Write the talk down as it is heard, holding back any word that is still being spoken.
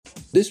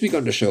This week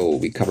on the show,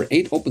 we cover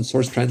 8 open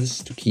source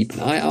trends to keep an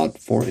eye out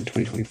for in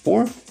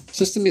 2024.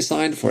 System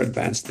design for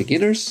advanced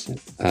beginners.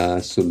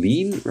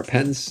 Solene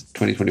repents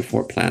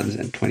 2024 plans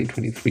and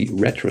 2023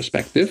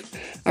 retrospective.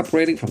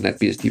 Upgrading from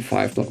NetBSD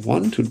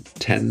 5.1 to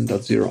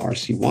 10.0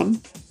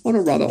 RC1 on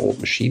a rather old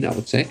machine, I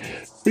would say.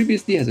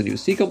 FreeBSD has a new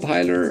C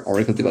compiler,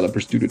 Oracle Developer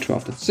Studio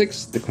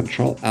 12.6, the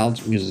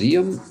Control-Alt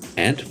Museum,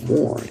 and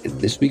more in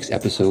this week's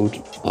episode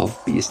of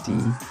BSD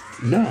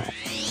Now.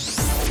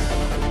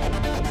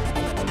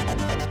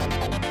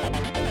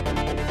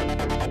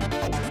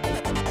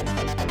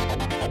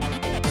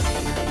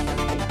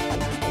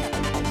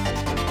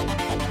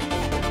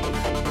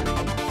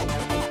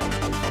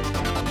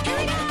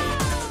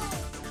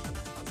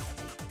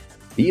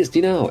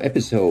 BSD Now,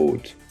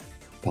 episode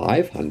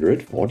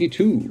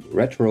 542,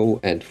 Retro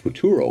and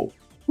Futuro,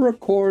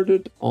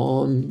 recorded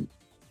on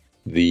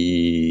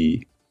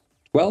the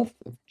 12th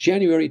of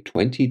January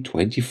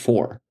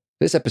 2024.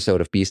 This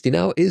episode of BSD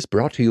Now is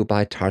brought to you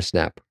by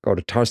Tarsnap. Go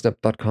to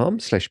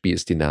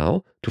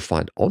tarsnap.com/BSDNow to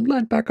find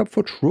online backup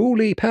for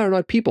truly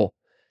paranoid people.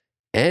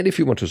 And if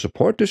you want to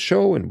support this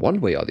show in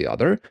one way or the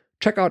other,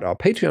 check out our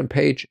Patreon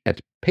page at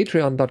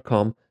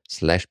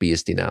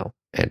patreon.com/BSDNow.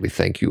 And we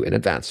thank you in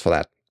advance for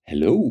that.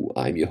 Hello,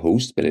 I'm your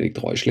host, Benedikt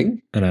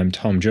Reuschling. And I'm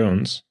Tom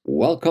Jones.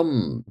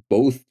 Welcome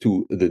both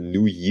to the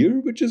new year,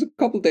 which is a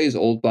couple days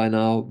old by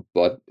now,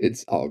 but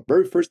it's our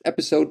very first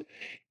episode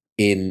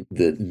in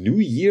the new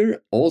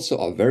year. Also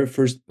our very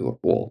first,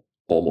 well,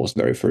 almost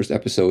very first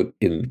episode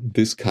in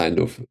this kind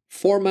of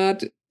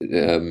format,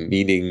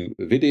 meaning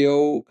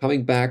video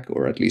coming back,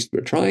 or at least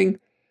we're trying.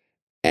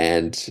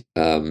 And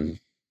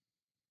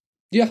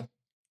yeah,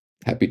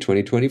 happy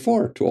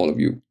 2024 to all of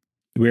you.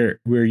 We're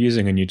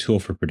using a new tool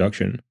for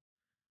production,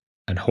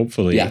 and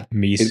hopefully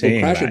me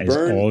saying that is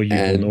all you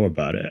will know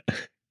about it.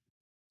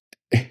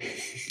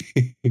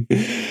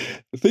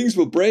 Things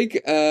will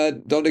break.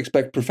 Don't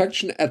expect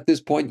perfection at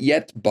this point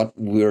yet, but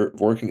we're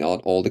working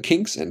out all the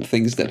kinks and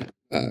things that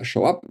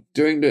show up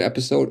during the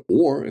episode,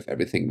 or if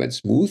everything went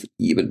smooth,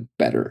 even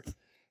better.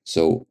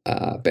 So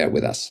bear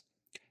with us.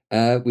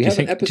 We have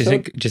an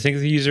episode. Do you think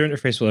the user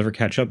interface will ever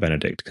catch up,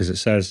 Benedikt? Because it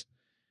says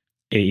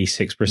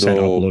 86%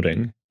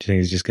 uploading. Do you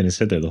think it's just going to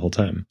sit there the whole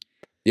time?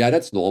 Yeah,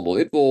 that's normal.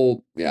 It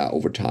will,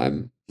 over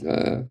time.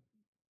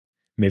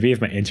 Maybe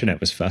if my internet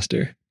was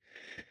faster.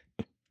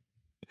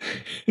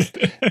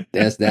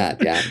 There's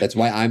that, yeah. That's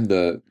why I'm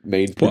the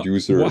main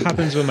producer. What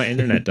happens when my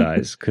internet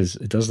dies? Because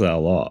it does that a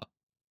lot.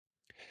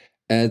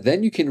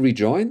 Then you can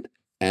rejoin,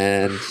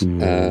 and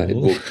it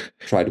will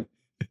try to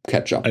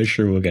catch up. I'm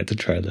sure we'll get to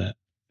try that.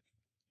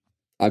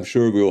 I'm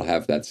sure we'll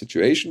have that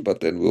situation,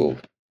 but then we'll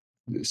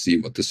see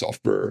what the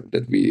software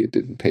that we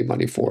didn't pay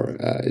money for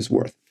is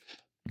worth.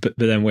 But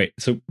then wait,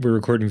 so we're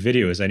recording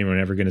video. Is anyone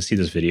ever going to see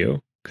this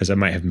video? Because I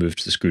might have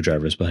moved the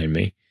screwdrivers behind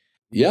me.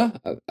 Yeah,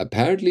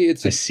 apparently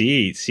it's... I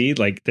see,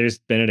 like there's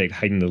Benedikt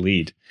hiding the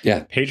lead.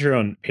 Yeah.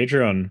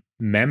 Patreon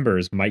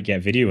members might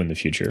get video in the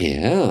future.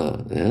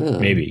 Yeah.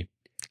 Maybe.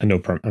 I'm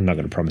not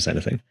going to promise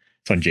anything.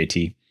 It's on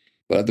JT.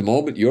 But at the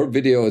moment, your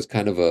video is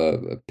kind of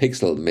a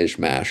pixel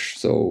mishmash,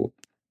 so...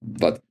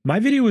 But my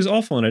video was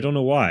awful, and I don't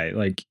know why.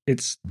 Like,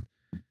 it's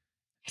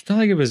not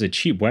like it was a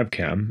cheap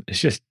webcam. It's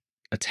just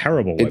a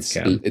terrible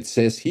webcam. It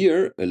says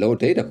here a low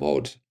data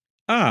mode.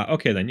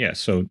 Okay, then yeah.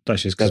 So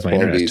that's just because my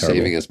probably internet's terrible.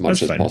 Saving as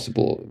much as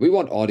possible. We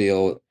want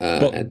audio,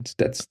 and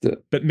that's the.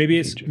 But maybe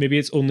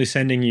it's only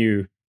sending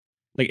you,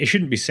 like, it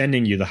shouldn't be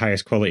sending you the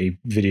highest quality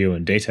video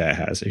and data it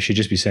has. It should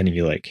just be sending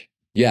you like.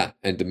 Yeah,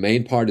 and the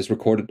main part is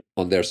recorded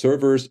on their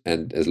servers,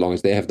 and as long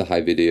as they have the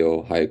high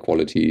video, high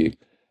quality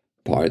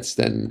parts,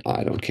 then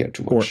I don't care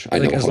too much. Or,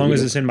 as long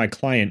as it's in my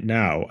client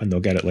now, and they'll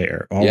get it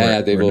later.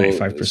 They will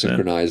 95%.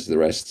 Synchronize the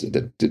rest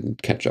that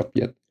didn't catch up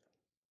yet.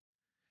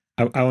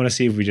 I want to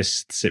see if we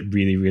just sit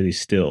really, really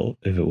still,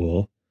 if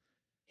the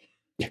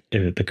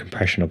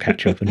compression will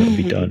catch up and it'll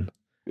be done.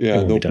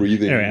 Yeah, no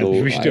breathing,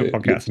 anyway, we should do a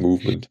podcast.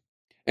 Movement.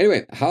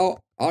 Anyway, how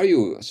are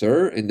you,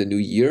 sir, in the new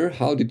year?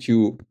 How did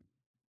you,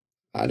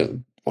 I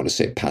don't want to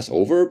say pass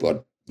over,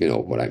 but you know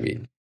what I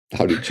mean.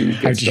 How did you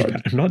get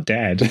started? I'm not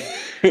dead.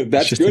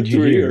 That's good to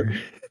hear.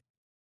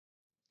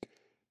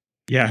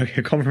 Yeah,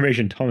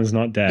 confirmation. Tom is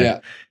not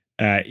dead.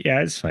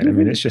 Yeah, it's fine. I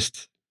mean, it's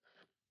just.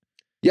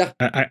 Yeah,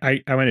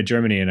 I went to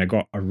Germany and I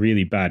got a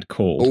really bad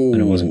cold,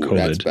 and it wasn't COVID.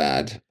 That's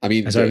bad. I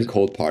mean, the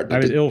cold part. I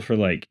was ill for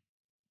it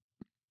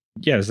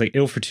was like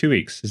ill for 2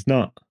 weeks. It's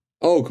not.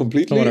 Oh,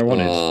 completely. Not what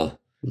I wanted.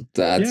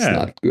 That's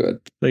not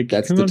good. Like,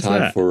 that's the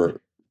time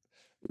for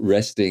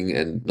resting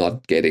and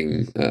not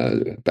getting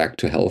back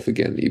to health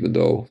again, even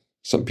though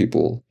some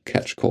people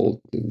catch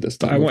cold in this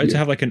time. But I wanted to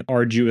have like an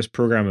arduous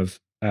program of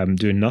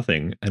doing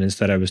nothing, and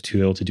instead I was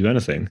too ill to do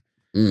anything.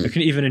 I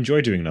couldn't even enjoy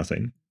doing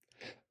nothing.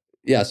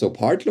 Yeah, so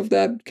part of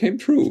that came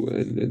true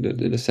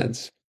in a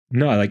sense.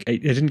 No, like I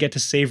didn't get to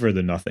savor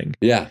the nothing.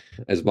 Yeah,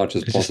 as much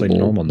as it's possible. Just like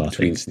normal nothing.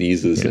 Between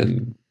sneezes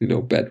and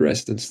bed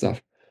rest and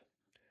stuff.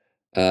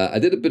 I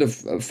did a bit of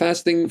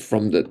fasting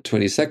from the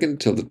 22nd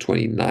till the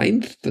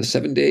 29th, the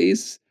 7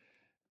 days.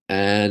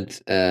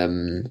 And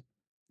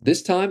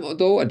This time,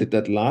 though, I did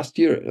that last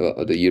year,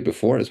 or the year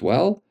before as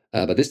well.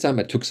 But this time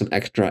I took some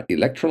extra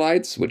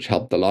electrolytes, which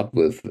helped a lot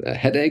with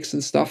headaches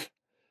and stuff.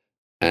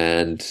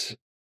 And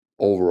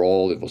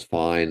overall, it was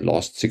fine.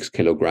 Lost 6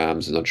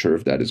 kilograms. I'm not sure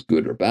if that is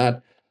good or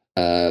bad.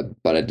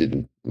 But I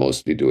didn't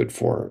mostly do it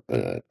for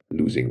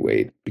losing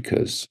weight,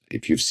 because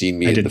if you've seen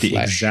me in the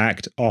flesh,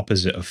 exact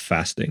opposite of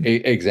fasting.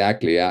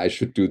 Exactly. Yeah, I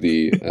should do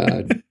the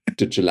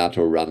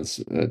gelato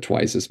runs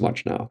twice as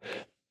much now.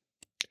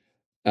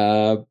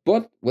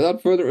 But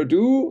without further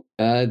ado,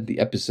 the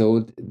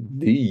episode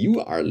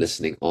you are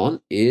listening on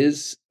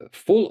is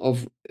full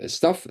of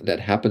stuff that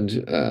happened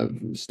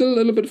still a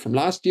little bit from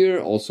last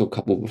year, also a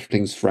couple of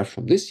things fresh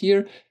from this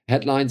year.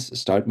 Headlines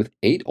start with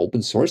 8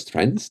 open source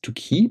trends to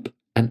keep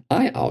an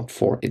eye out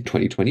for in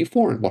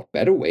 2024. And what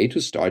better way to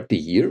start the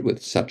year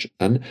with such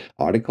an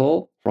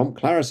article from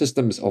Clara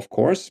Systems, of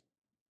course.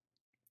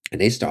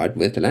 And they start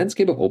with the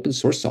landscape of open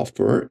source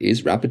software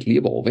is rapidly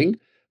evolving,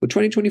 with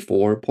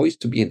 2024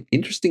 poised to be an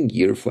interesting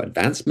year for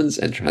advancements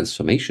and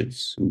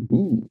transformations.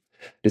 Ooh.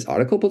 This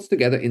article puts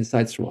together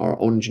insights from our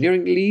own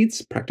engineering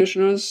leads,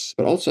 practitioners,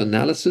 but also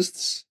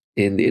analysts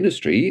in the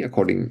industry,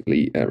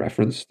 accordingly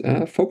referenced,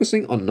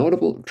 focusing on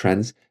notable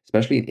trends,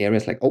 especially in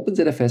areas like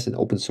OpenZFS and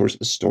open source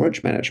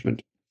storage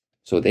management.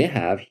 So they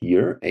have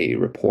here a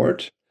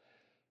report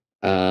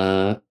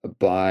by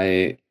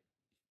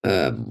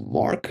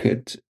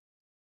Markets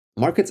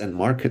and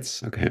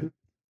Markets. Okay,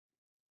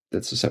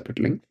 that's a separate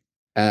link.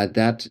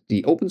 That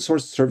the open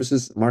source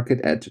services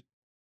market at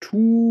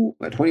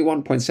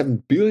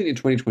 21.7 billion in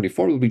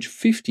 2024 will reach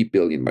 50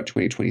 billion by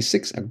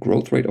 2026, a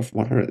growth rate of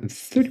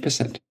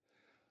 130%.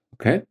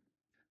 Okay,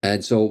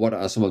 and so what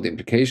are some of the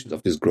implications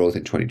of this growth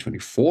in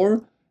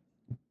 2024?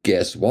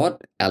 Guess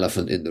what?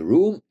 Elephant in the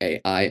room: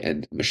 AI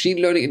and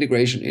machine learning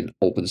integration in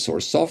open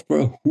source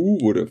software. Who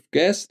would have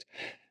guessed?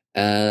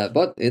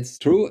 But it's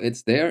true,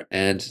 it's there,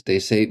 and they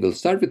say we'll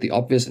start with the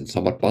obvious and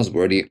somewhat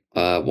buzzwordy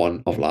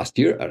one of last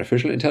year.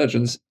 Artificial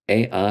intelligence,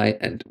 AI,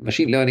 and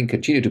machine learning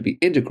continue to be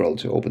integral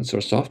to open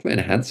source software,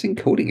 enhancing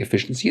coding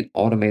efficiency and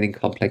automating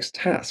complex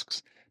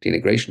tasks. The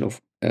integration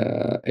of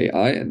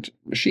AI and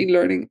machine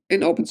learning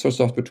in open source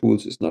software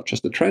tools is not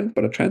just a trend,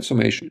 but a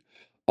transformation,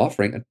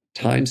 offering at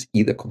times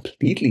either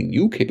completely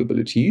new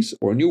capabilities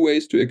or new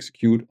ways to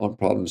execute on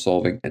problem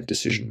solving and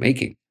decision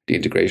making. The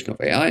integration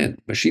of AI and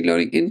machine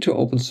learning into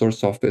open source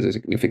software is a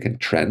significant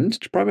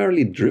trend,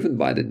 primarily driven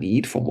by the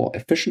need for more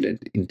efficient and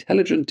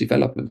intelligent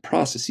development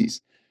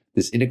processes.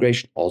 This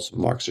integration also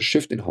marks a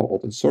shift in how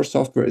open source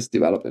software is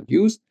developed and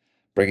used,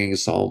 bringing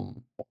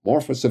some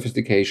more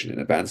sophistication and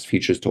advanced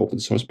features to open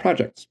source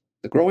projects.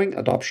 The growing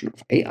adoption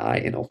of AI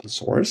in open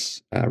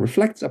source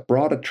reflects a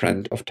broader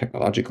trend of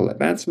technological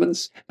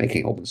advancements,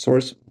 making open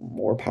source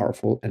more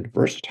powerful and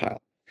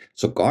versatile.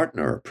 So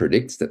Gartner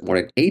predicts that more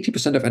than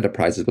 80% of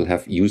enterprises will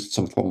have used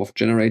some form of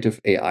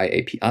generative AI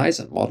APIs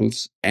and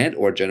models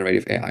and/or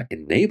generative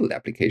AI-enabled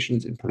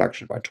applications in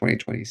production by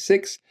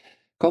 2026,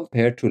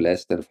 compared to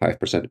less than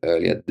 5%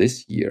 earlier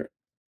this year.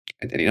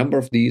 And any number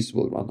of these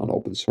will run on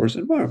open source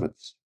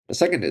environments. The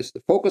second is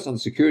the focus on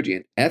security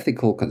and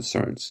ethical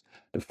concerns.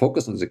 The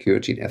focus on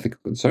security and ethical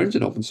concerns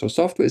in open source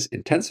software is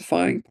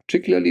intensifying,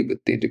 particularly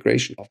with the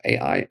integration of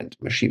AI and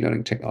machine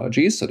learning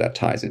technologies. So that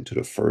ties into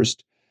the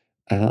first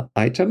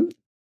item.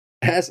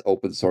 As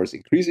open source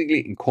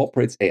increasingly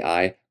incorporates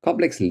AI,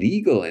 complex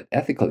legal and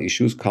ethical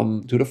issues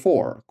come to the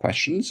fore.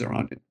 Questions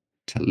around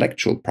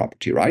intellectual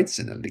property rights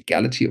and the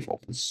legality of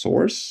open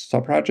source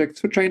subprojects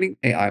for training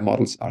AI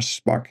models are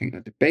sparking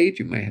a debate.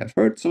 You may have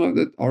heard some of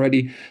it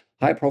already.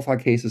 High-profile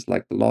cases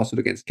like the lawsuit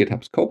against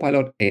GitHub's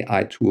Copilot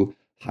AI tool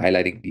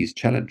highlighting these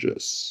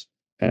challenges.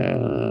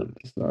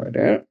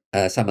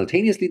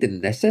 Simultaneously, the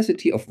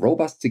necessity of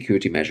robust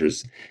security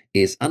measures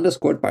is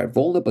underscored by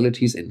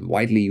vulnerabilities in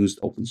widely used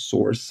open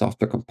source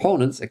software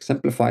components,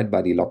 exemplified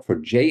by the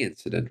Log4j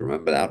incident.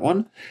 Remember that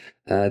one?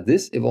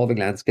 This evolving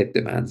landscape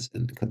demands a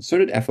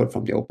concerted effort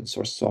from the open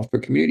source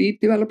software community,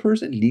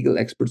 developers, and legal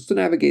experts to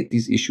navigate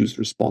these issues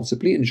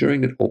responsibly,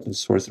 ensuring that open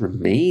source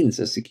remains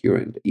a secure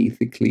and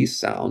ethically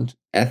sound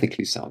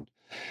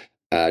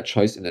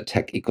choice in the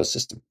tech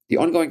ecosystem. The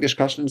ongoing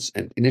discussions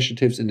and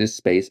initiatives in this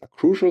space are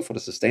crucial for the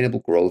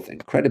sustainable growth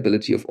and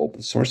credibility of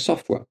open source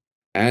software.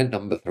 And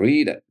number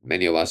 3, that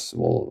many of us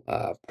will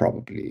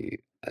probably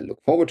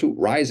look forward to,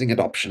 rising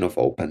adoption of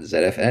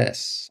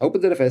OpenZFS.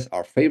 OpenZFS,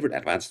 our favorite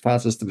advanced file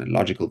system and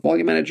logical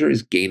volume manager,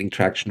 is gaining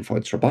traction for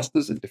its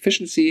robustness and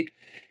efficiency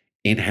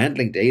in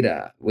handling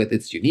data. With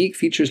its unique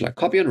features like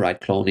copy and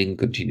write cloning,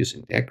 continuous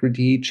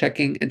integrity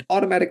checking, and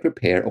automatic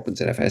repair,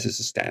 OpenZFS is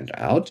a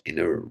standout in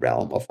a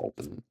realm of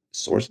open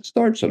source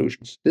storage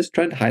solutions. This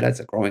trend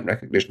highlights a growing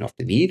recognition of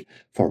the need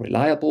for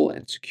reliable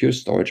and secure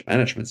storage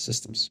management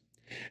systems.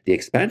 The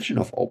expansion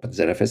of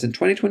OpenZFS in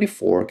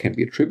 2024 can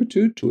be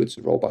attributed to its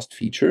robust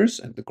features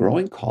and the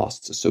growing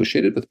costs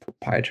associated with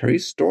proprietary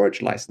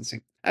storage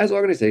licensing. As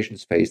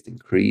organizations faced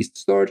increased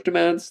storage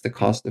demands, the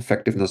cost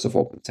effectiveness of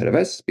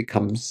OpenZFS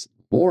becomes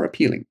more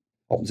appealing.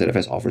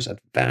 OpenZFS offers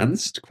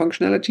advanced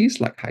functionalities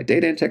like high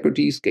data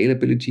integrity,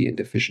 scalability, and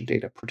efficient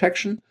data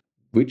protection,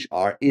 which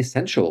are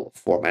essential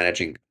for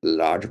managing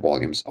large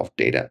volumes of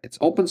data. Its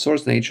open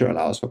source nature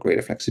allows for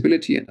greater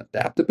flexibility and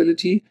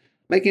adaptability,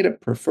 making it a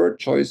preferred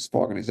choice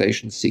for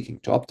organizations seeking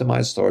to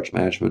optimize storage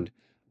management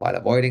while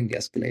avoiding the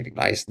escalating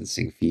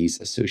licensing fees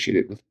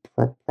associated with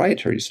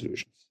proprietary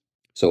solutions.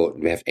 So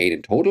we have 8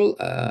 in total.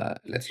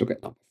 Let's look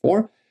at number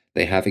 4.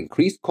 They have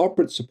increased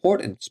corporate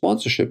support and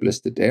sponsorship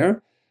listed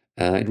there.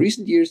 In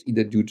recent years,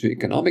 either due to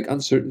economic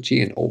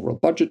uncertainty and overall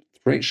budget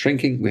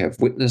shrinking, we have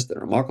witnessed a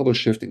remarkable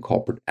shift in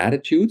corporate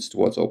attitudes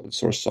towards open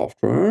source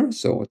software.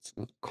 So it's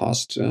a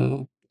cost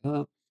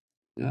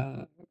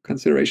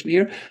consideration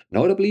here.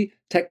 Notably,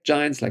 tech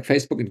giants like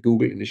Facebook and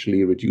Google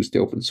initially reduced the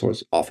open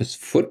source office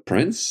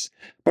footprints,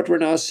 but we're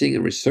now seeing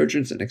a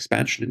resurgence and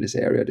expansion in this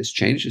area. This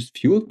change is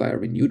fueled by a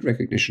renewed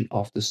recognition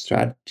of the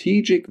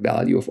strategic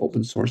value of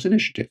open source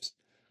initiatives.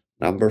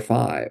 Number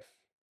 5,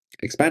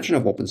 expansion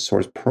of open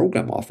source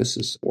program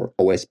offices, or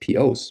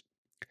OSPOs.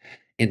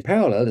 In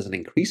parallel, there's an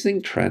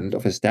increasing trend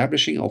of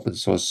establishing open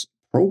source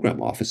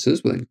program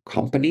offices within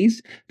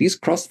companies. These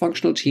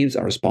cross-functional teams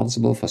are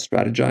responsible for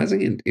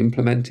strategizing and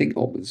implementing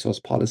open source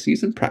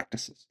policies and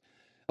practices.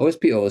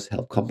 OSPOs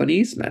help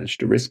companies manage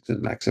the risks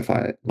and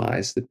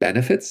maximize the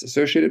benefits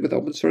associated with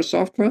open source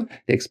software.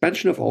 The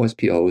expansion of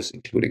OSPOs,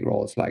 including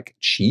roles like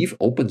Chief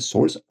Open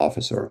Source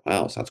Officer,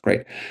 wow, sounds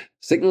great,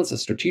 signals a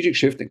strategic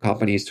shift in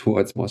companies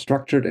towards more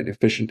structured and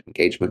efficient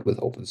engagement with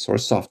open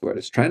source software.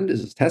 This trend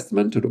is a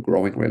testament to the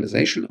growing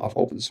realization of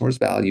open source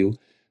value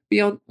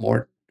beyond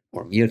more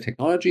or mere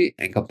technology,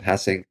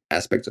 encompassing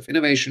aspects of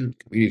innovation,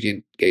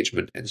 community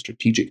engagement, and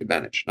strategic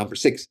advantage. Number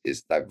 6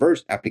 is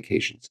diverse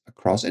applications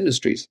across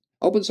industries.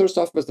 Open source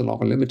software is no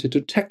longer limited to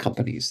tech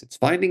companies. It's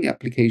finding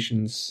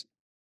applications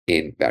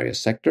in various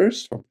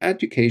sectors, from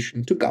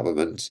education to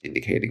government,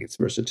 indicating its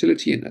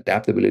versatility and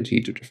adaptability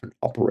to different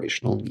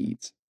operational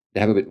needs. They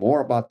have a bit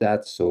more about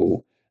that,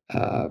 so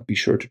be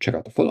sure to check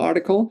out the full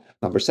article.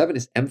 Number 7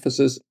 is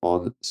emphasis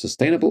on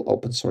sustainable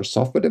open source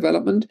software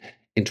development.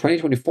 In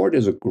 2024,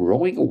 there's a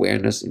growing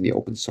awareness in the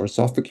open source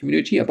software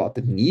community about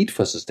the need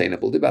for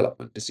sustainable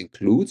development. This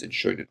includes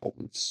ensuring that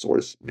open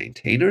source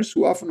maintainers,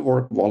 who often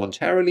work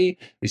voluntarily,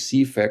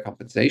 receive fair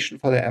compensation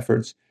for their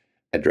efforts.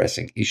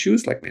 Addressing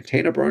issues like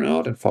maintainer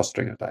burnout and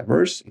fostering a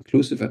diverse,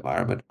 inclusive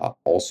environment are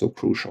also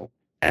crucial.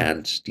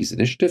 And these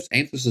initiatives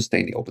aim to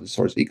sustain the open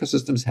source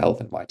ecosystem's health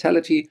and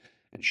vitality,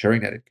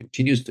 ensuring that it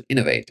continues to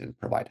innovate and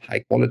provide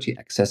high-quality,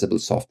 accessible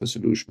software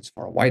solutions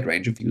for a wide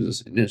range of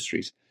users and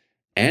industries.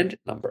 And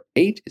number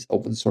 8 is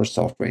open source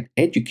software in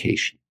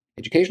education.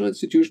 Educational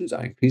institutions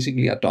are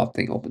increasingly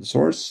adopting open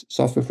source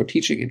software for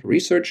teaching and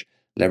research,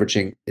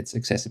 leveraging its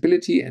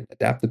accessibility and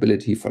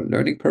adaptability for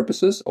learning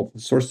purposes. Open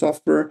source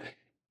software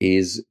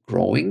is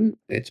growing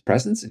its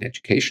presence in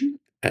education,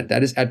 and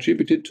that is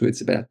attributed to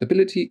its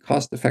adaptability,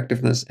 cost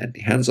effectiveness, and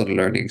the hands-on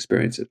learning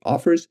experience it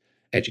offers.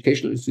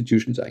 Educational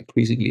institutions are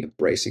increasingly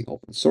embracing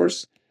open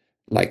source,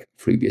 like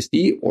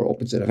FreeBSD or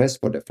OpenZFS,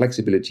 for their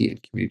flexibility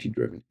and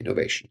community-driven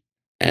innovation.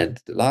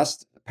 And the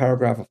last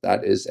paragraph of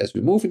that is, as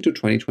we move into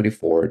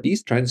 2024,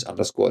 these trends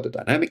underscore the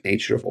dynamic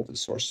nature of open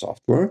source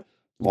software,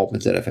 from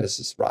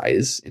OpenZFS's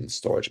rise in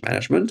storage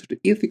management to the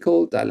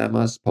ethical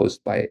dilemmas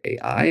posed by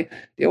AI.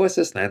 The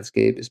OSS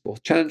landscape is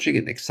both challenging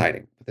and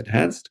exciting. With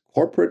enhanced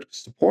corporate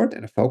support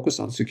and a focus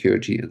on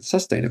security and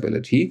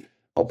sustainability,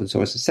 open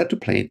source is set to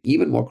play an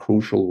even more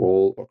crucial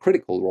role or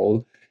critical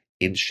role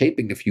in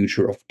shaping the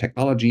future of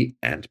technology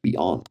and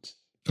beyond.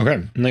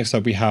 Okay, next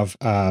up we have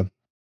a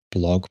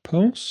blog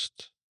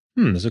post.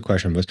 There's a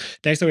question.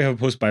 Next up we have a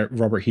post by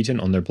Robert Heaton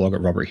on their blog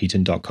at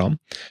robertheaton.com.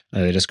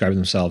 They describe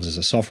themselves as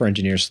a software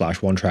engineer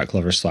 / one-track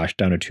lover /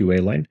 down a two-way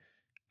line.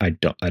 I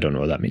don't know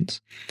what that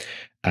means.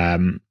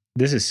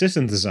 This is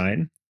system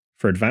design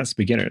for advanced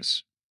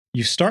beginners.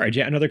 You started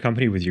yet another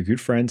company with your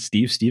good friend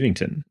Steve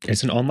Stevington.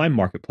 It's an online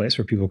marketplace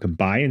where people can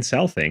buy and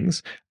sell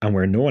things and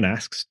where no one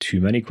asks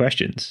too many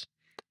questions.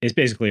 It's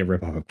basically a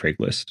ripoff of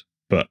Craigslist,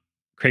 but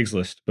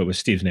with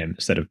Steve's name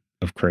instead of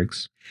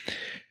Craig's.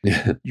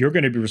 You're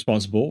going to be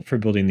responsible for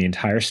building the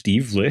entire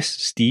Steve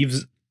list. I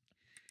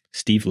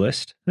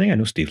think I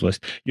know Steve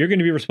List. You're going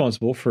to be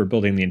responsible for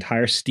building the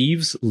entire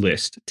Steve's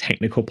List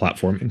technical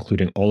platform,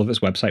 including all of its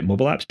website,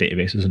 mobile apps,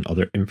 databases, and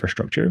other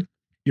infrastructure.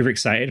 You're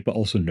excited, but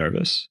also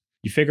nervous.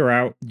 You figure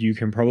out you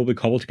can probably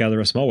cobble together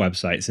a small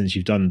website since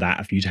you've done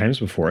that a few times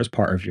before as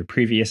part of your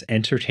previous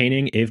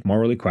entertaining, if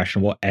morally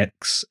questionable,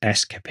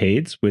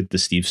 escapades with the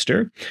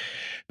Stevester.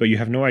 But you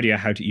have no idea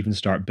how to even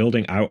start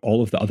building out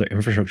all of the other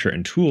infrastructure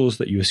and tools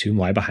that you assume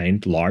lie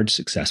behind large,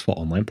 successful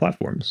online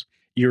platforms.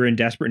 You're in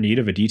desperate need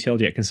of a detailed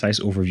yet concise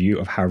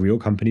overview of how real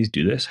companies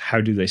do this. How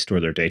do they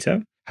store their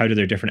data? How do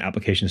their different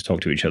applications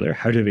talk to each other?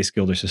 How do they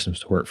scale their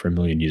systems to work for 1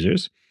 million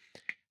users?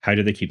 How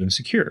do they keep them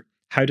secure?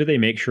 How do they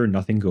make sure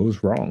nothing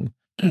goes wrong?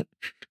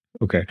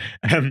 Okay.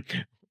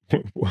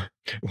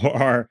 What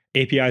are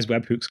APIs,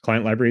 webhooks,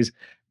 client libraries?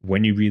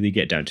 When you really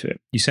get down to it,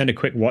 you send a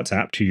quick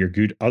WhatsApp to your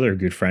other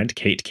good friend,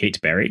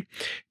 Kate Berry,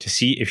 to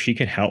see if she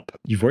can help.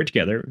 You've worked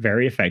together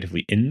very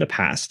effectively in the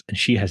past, and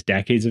she has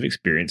decades of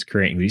experience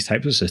creating these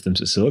types of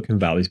systems at Silicon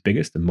Valley's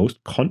biggest and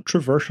most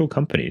controversial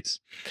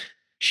companies.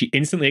 She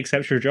instantly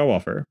accepts your job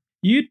offer.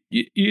 You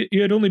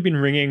had only been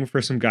ringing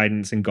for some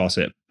guidance and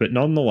gossip, but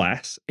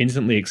nonetheless,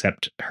 instantly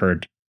accept her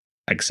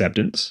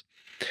acceptance.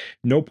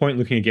 No point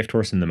looking a gift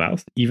horse in the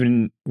mouth,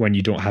 even when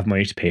you don't have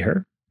money to pay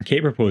her.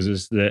 Kate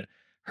proposes that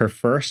her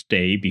first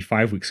day be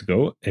 5 weeks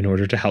ago in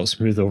order to help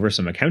smooth over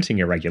some accounting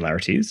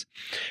irregularities.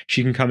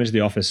 She can come into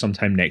the office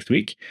sometime next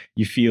week.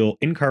 You feel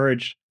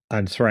encouraged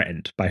and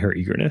threatened by her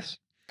eagerness.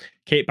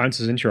 Kate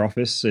bounces into your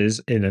offices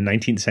in a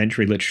 19th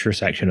century literature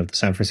section of the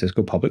San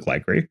Francisco Public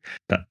Library.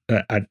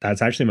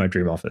 That's actually my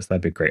dream office.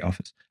 That'd be a great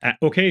office.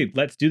 Okay,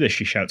 let's do this,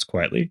 she shouts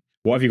quietly.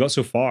 What have you got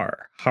so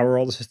far? How are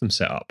all the systems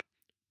set up?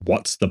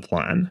 What's the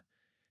plan?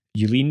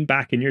 You lean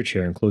back in your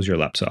chair and close your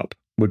laptop,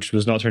 which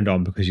was not turned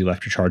on because you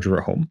left your charger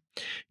at home.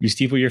 You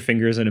steeple your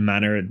fingers in a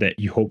manner that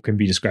you hope can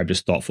be described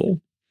as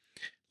thoughtful.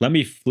 Let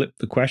me flip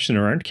the question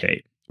around,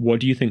 Kate. What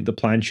do you think the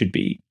plan should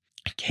be?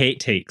 Kate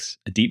takes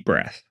a deep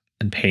breath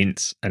and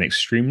paints an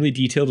extremely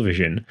detailed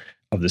vision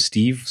of the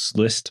Steve's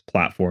List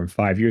platform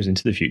 5 years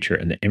into the future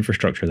and the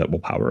infrastructure that will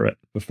power it.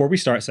 Before we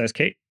start, says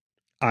Kate,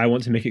 I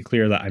want to make it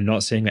clear that I'm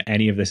not saying that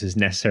any of this is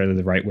necessarily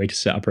the right way to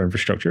set up our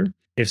infrastructure.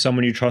 If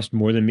someone you trust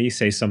more than me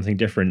says something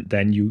different,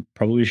 then you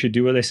probably should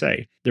do what they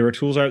say. There are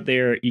tools out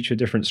there, each with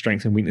different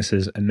strengths and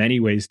weaknesses, and many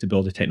ways to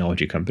build a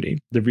technology company.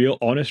 The real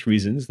honest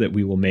reasons that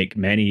we will make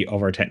many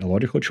of our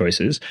technological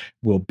choices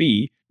will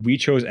be, we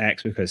chose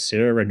X because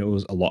Sarah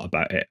knows a lot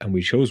about it, and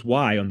we chose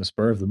Y on the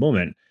spur of the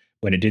moment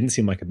when it didn't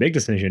seem like a big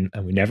decision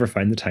and we never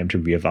found the time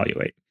to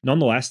reevaluate.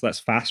 Nonetheless, let's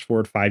fast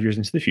forward 5 years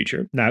into the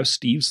future. Now,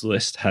 Steve's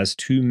List has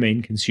two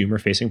main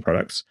consumer-facing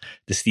products,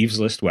 the Steve's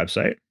List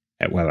website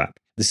and web app,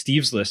 the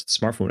Steve's List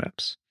smartphone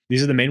apps.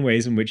 These are the main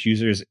ways in which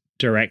users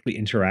directly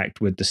interact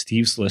with the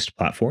Steve's List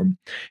platform.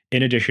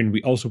 In addition,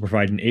 we also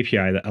provide an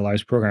API that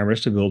allows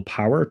programmers to build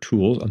power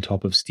tools on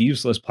top of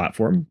Steve's List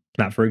platform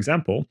that, for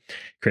example,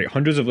 create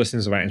hundreds of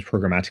listings of items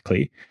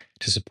programmatically.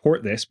 To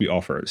support this, we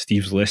offer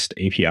Steve's List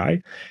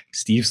API,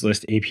 Steve's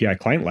List API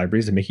client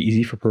libraries that make it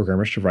easy for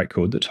programmers to write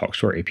code that talks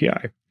to our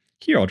API.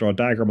 Here, I'll draw a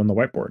diagram on the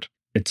whiteboard.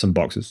 It's some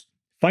boxes.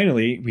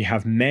 Finally, we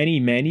have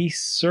many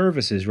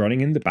services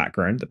running in the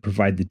background that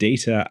provide the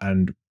data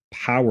and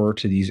power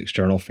to these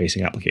external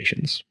facing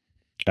applications.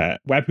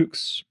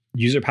 Webhooks,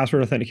 user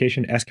password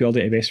authentication, SQL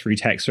database, free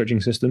text searching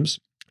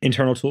systems,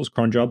 internal tools,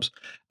 cron jobs,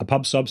 a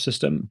pub sub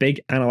system, big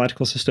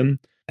analytical system,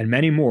 and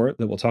many more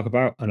that we'll talk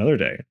about another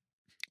day.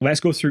 Let's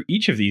go through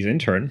each of these in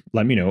turn.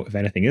 Let me know if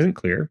anything isn't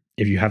clear,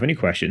 if you have any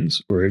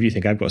questions, or if you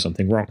think I've got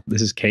something wrong.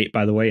 This is Kate,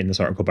 by the way, in this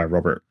article by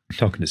Robert,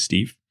 talking to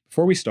Steve.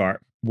 Before we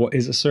start, what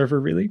is a server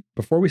really?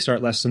 Before we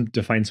start, let's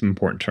define some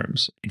important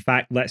terms. In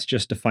fact, let's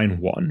just define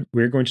one.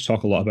 We're going to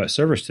talk a lot about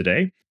servers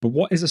today, but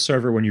what is a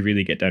server when you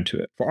really get down to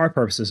it? For our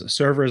purposes, a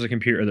server is a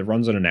computer that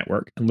runs on a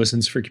network and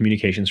listens for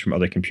communications from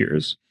other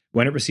computers.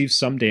 When it receives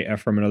some data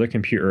from another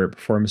computer, it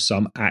performs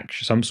some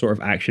sort of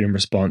action in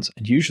response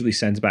and usually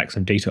sends back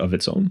some data of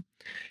its own.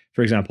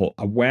 For example,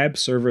 a web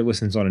server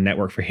listens on a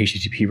network for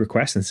HTTP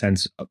requests and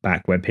sends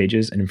back web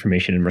pages and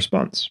information in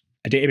response.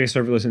 A database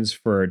server listens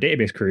for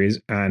database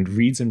queries and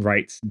reads and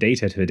writes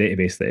data to the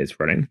database that it's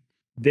running.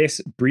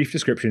 This brief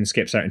description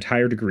skips out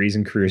entire degrees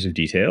and careers of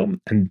detail,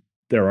 and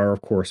there are,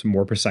 of course,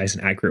 more precise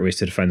and accurate ways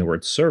to define the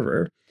word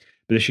server,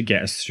 but this should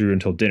get us through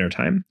until dinner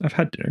time. I've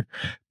had dinner.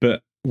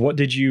 But what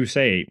did you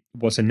say?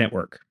 What's a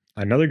network?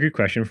 Another good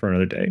question for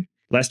another day.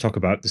 Let's talk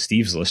about the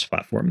Steve's List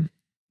platform.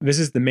 This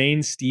is the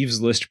main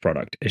Steve's List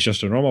product. It's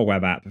just a normal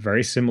web app,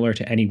 very similar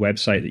to any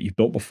website that you've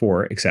built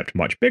before, except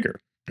much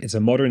bigger. It's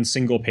a modern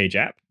single-page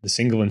app. The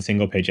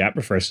single-page app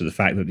refers to the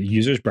fact that the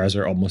user's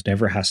browser almost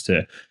never has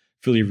to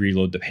fully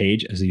reload the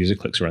page as the user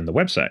clicks around the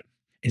website.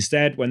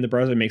 Instead, when the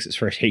browser makes its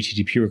first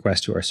HTTP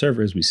request to our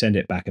servers, we send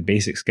it back a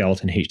basic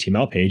skeleton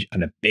HTML page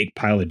and a big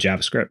pile of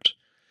JavaScript.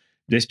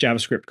 This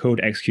JavaScript code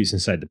executes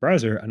inside the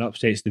browser and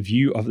updates the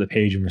view of the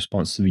page in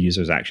response to the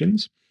user's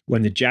actions.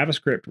 When the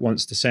JavaScript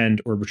wants to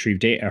send or retrieve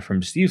data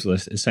from Steve's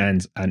List, it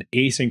sends an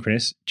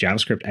asynchronous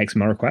JavaScript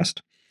XML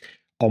request,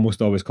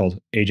 almost always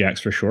called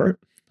AJAX for short.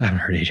 I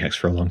haven't heard AJAX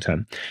for a long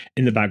time,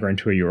 in the background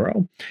to a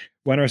URL.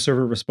 When our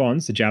server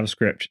responds, the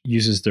JavaScript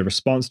uses the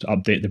response to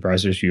update the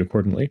browser's view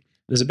accordingly.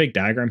 There's a big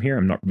diagram here.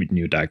 I'm not reading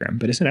you a diagram,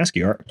 but it's an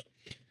ASCII art.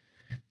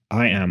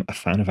 I am a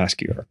fan of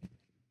ASCII art.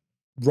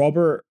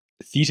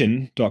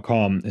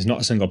 RobertTheaton.com is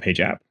not a single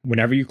page app.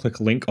 Whenever you click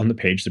a link on the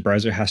page, the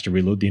browser has to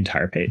reload the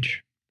entire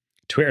page.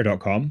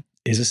 Twitter.com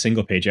is a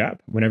single page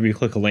app. Whenever you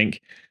click a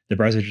link, the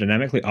browser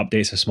dynamically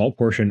updates a small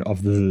portion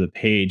of the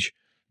page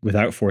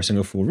without forcing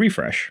a full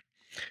refresh.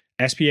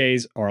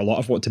 SPAs are a lot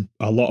of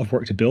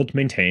work to build,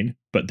 maintain,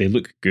 but they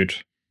look good.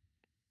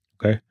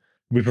 Okay.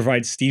 We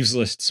provide Steve's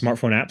List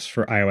smartphone apps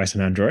for iOS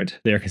and Android.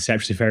 They are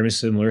conceptually very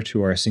similar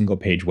to our single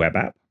page web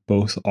app.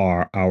 Both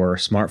are our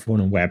smartphone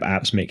and web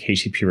apps make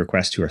HTTP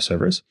requests to our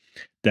servers.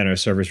 Then our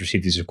servers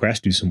receive these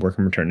requests, do some work,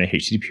 and return a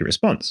HTTP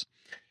response.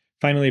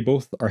 Finally,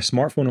 both our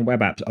smartphone and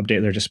web apps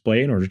update their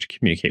display in order to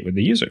communicate with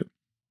the user.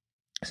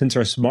 Since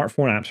our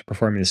smartphone apps are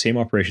performing the same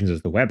operations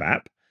as the web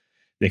app,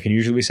 they can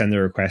usually send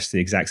their requests to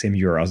the exact same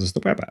URLs as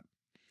the web app.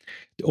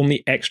 The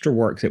only extra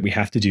work that we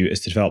have to do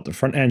is to develop the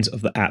front ends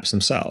of the apps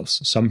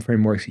themselves. Some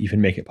frameworks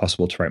even make it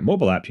possible to write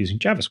mobile apps using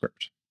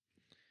JavaScript.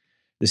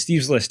 The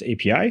Steve's List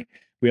API,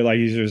 we allow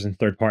users and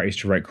third parties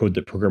to write code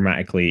that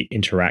programmatically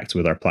interacts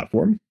with our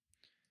platform.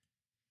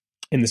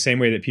 In the same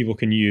way that people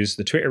can use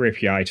the Twitter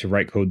API to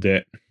write code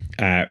that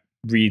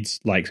reads,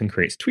 likes, and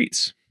creates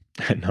tweets.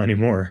 Not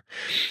anymore.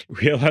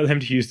 We allow them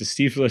to use the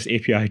Steve's List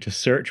API to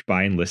search,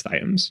 buy, and list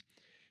items.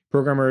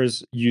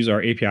 Programmers use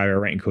our API by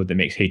writing code that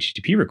makes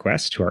HTTP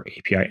requests to our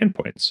API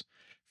endpoints.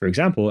 For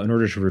example, in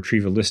order to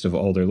retrieve a list of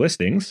all their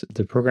listings,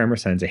 the programmer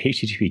sends a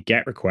HTTP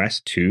GET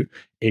request to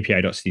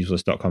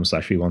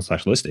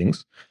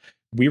api.steveslist.com/v1/listings.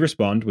 We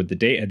respond with the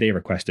data they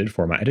requested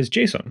formatted as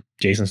JSON.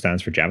 JSON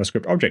stands for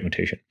JavaScript Object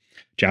Notation.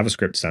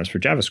 JavaScript stands for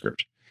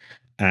JavaScript.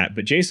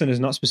 But JSON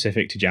is not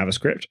specific to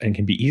JavaScript and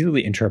can be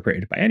easily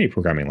interpreted by any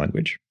programming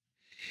language.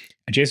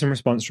 A JSON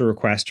response to a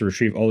request to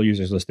retrieve all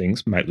users'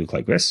 listings might look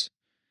like this.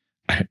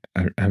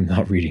 I'm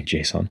not reading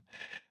JSON.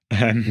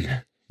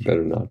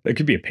 Better not. It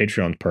could be a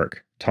Patreon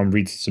perk. Tom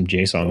reads some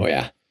JSON. Oh,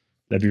 yeah.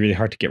 That'd be really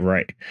hard to get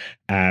right.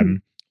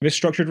 This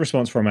structured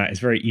response format is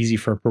very easy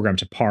for a program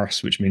to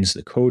parse, which means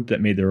the code that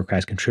made the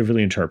request can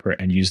trivially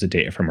interpret and use the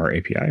data from our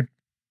API.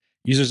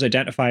 Users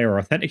identify or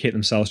authenticate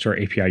themselves to our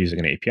API using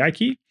an API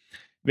key.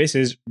 This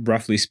is,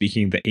 roughly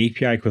speaking, the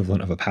API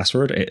equivalent of a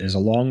password. It is a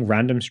long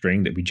random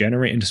string that we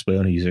generate and display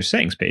on a user's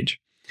settings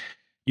page.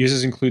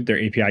 Users include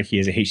their API key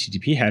as a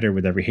HTTP header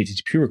with every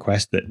HTTP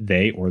request that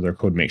they or their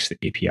code makes to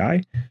the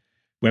API.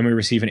 When we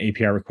receive an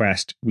API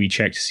request, we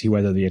check to see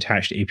whether the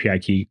attached API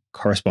key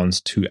corresponds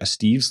to a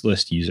Steve's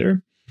List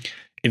user.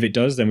 If it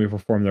does, then we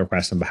perform the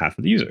request on behalf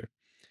of the user.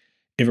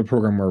 If a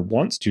programmer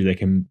wants to, they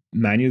can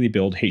manually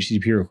build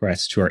HTTP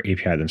requests to our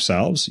API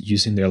themselves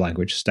using their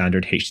language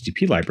standard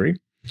HTTP library.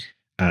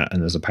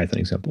 And there's a Python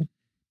example.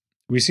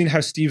 We've seen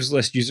how Steve's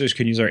List users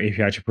can use our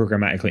API to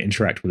programmatically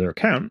interact with their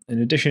account. In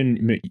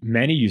addition,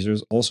 many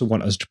users also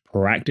want us to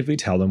proactively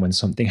tell them when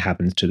something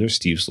happens to their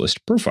Steve's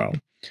List profile.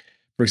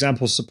 For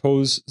example,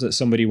 suppose that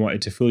somebody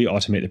wanted to fully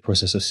automate the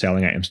process of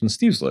selling items on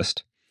Steve's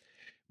List.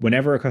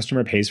 Whenever a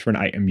customer pays for an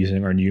item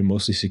using our new,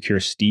 mostly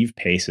secure Steve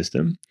Pay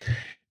system,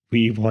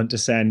 we want to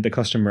send the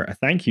customer a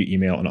thank you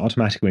email and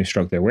automatically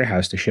instruct their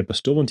warehouse to ship a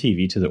stolen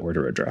TV to the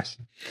order address.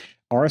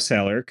 Our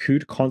seller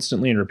could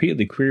constantly and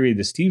repeatedly query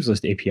the Steve's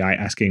List API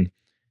asking,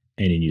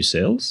 any new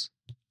sales?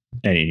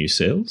 Any new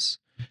sales?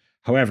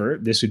 However,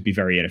 this would be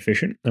very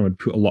inefficient and would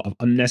put a lot of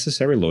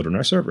unnecessary load on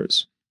our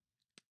servers.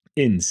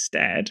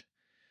 Instead,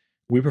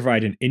 we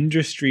provide an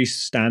industry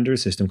standard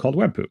system called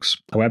webhooks.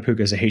 A webhook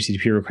is a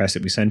HTTP request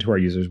that we send to our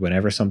users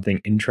whenever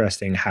something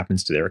interesting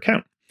happens to their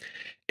account.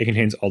 It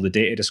contains all the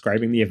data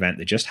describing the event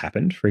that just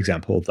happened, for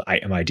example, the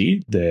item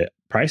ID, the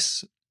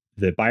price,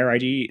 the buyer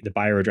ID, the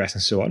buyer address,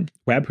 and so on.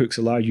 Webhooks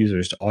allow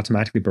users to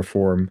automatically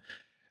perform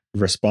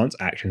response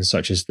actions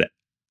such as the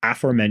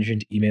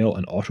aforementioned email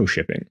and auto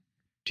shipping.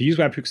 To use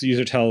webhooks, the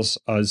user tells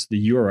us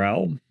the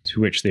URL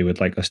to which they would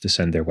like us to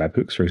send their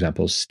webhooks. For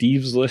example,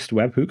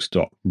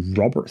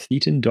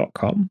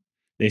 steveslistwebhooks.roberttheaton.com.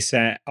 They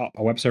set up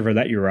a web server at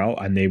that URL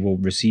and they will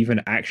receive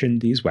and action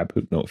these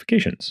webhook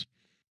notifications.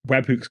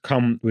 Webhooks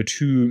come with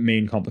two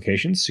main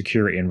complications,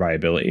 security and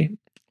reliability.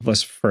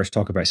 Let's first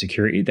talk about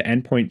security. The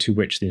endpoint to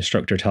which the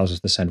instructor tells us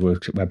to send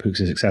webhooks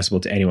is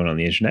accessible to anyone on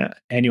the internet.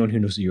 Anyone who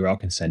knows the URL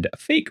can send a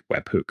fake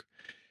webhook.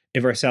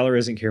 If our seller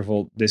isn't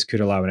careful, this could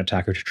allow an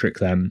attacker to trick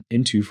them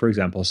into, for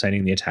example,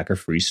 sending the attacker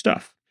free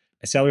stuff.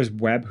 A seller's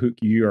webhook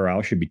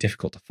URL should be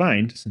difficult to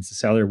find since the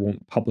seller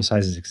won't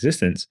publicize its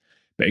existence,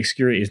 but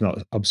obscurity is not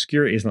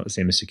the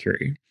same as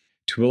security.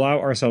 To allow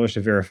our sellers to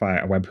verify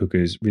a webhook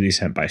is really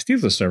sent by a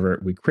Steve's List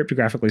server, we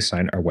cryptographically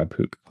sign our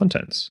webhook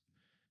contents.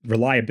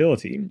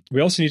 Reliability.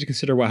 We also need to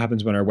consider what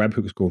happens when our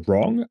webhooks go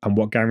wrong and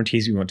what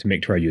guarantees we want to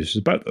make to our users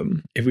about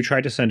them. If we try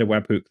to send a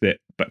webhook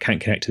but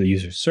can't connect to the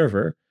user's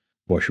server,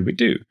 what should we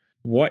do?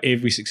 What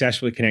if we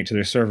successfully connect to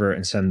their server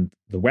and send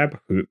the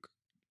webhook,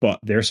 but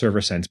their server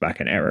sends back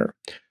an error?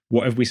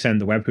 What if we send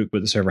the webhook,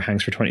 but the server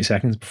hangs for 20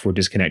 seconds before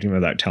disconnecting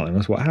without telling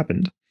us what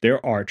happened?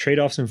 There are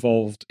trade-offs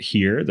involved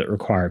here that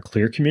require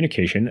clear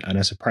communication and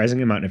a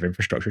surprising amount of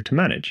infrastructure to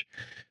manage.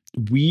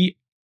 We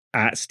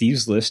at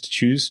Steve's List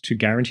choose to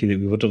guarantee that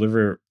we will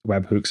deliver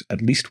webhooks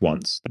at least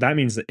once. That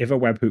means that if a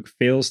webhook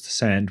fails to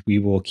send, we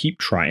will keep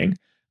trying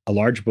a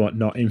large but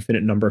not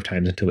infinite number of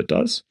times until it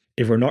does.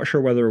 If we're not sure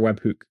whether a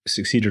webhook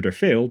succeeded or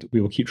failed, we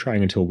will keep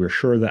trying until we're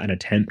sure that an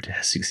attempt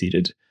has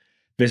succeeded.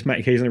 This might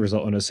occasionally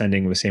result in us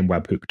sending the same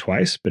webhook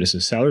twice, but it's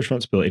the seller's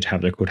responsibility to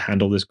have their code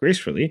handle this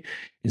gracefully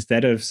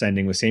instead of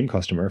sending the same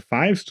customer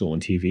 5 stolen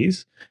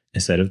TVs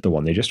instead of the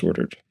one they just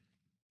ordered.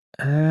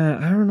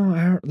 I don't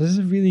know. This is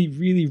a really,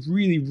 really,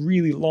 really,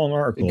 really long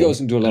article. It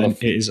goes into a lot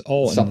of it is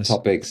all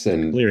subtopics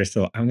and clear.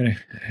 So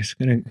it's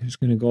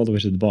gonna go all the way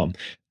to the bottom.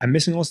 I'm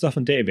missing all stuff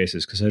on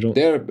databases because I don't.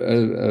 They're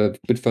a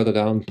bit further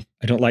down.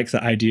 I don't like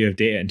the idea of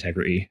data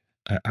integrity.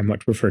 I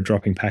much prefer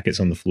dropping packets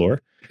on the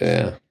floor.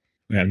 Yeah.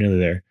 I'm nearly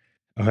there.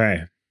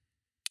 Okay.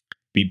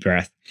 Deep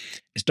breath.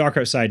 It's dark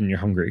outside and you're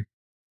hungry.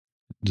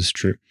 This is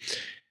true.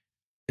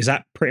 Is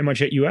that pretty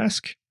much it, you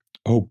ask?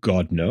 Oh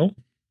God, no.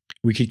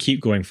 We could keep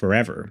going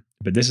forever,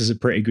 but this is a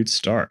pretty good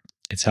start.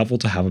 It's helpful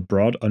to have a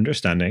broad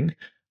understanding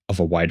of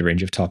a wide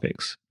range of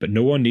topics, but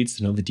no one needs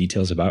to know the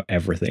details about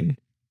everything.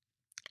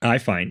 I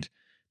find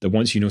that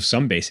once you know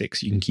some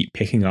basics, you can keep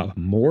picking up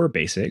more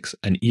basics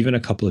and even a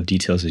couple of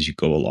details as you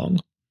go along.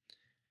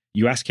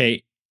 You ask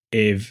if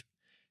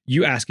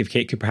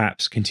Kate could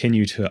perhaps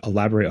continue to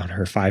elaborate on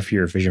her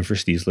 5-year vision for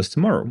Steve's List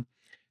tomorrow.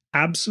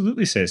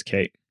 Absolutely, says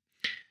Kate.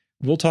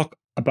 We'll talk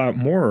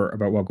more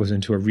about what goes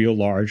into a real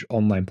large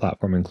online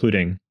platform,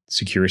 including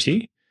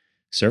security,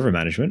 server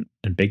management,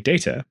 and big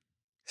data.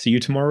 See you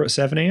tomorrow at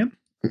 7 a.m.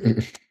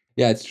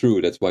 Yeah, it's true.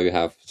 That's why we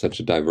have such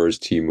a diverse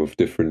team of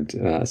different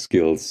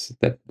skills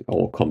that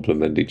all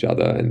complement each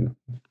other and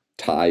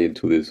tie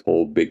into this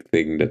whole big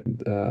thing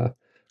that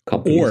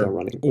companies are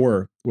running.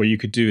 Or what you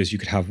could do is you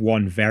could have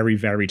one very,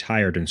 very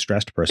tired and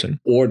stressed person.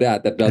 Or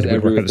that does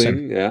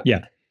everything.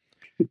 Yeah.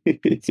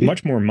 It's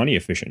much more money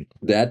efficient.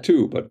 That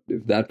too, but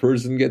if that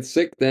person gets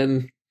sick,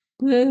 then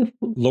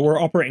lower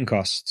operating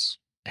costs.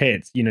 Hey,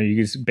 it's you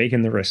just bake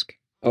in the risk.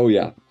 Oh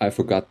yeah, I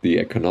forgot the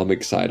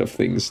economic side of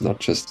things, not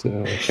just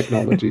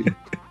technology.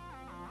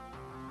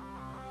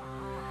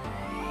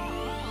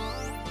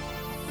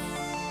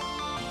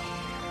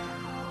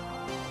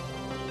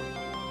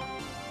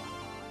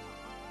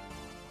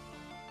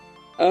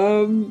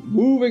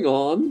 Moving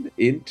on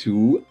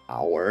into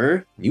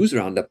our news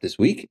roundup this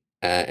week,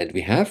 and we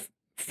have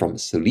from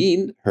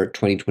Celine her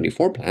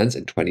 2024 plans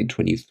and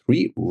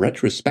 2023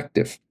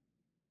 retrospective.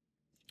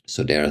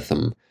 So there are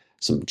some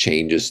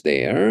changes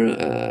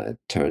there,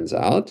 turns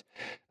out,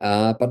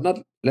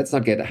 but let's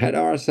not get ahead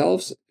of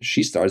ourselves.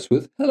 She starts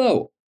with,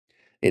 hello.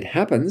 It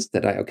happens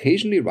that I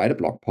occasionally write a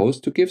blog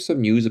post to give some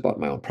news about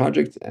my own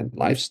project and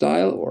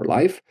lifestyle or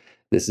life.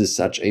 This is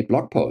such a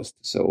blog post.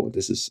 So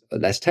this is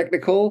less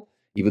technical,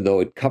 even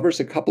though it covers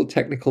a couple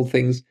technical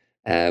things.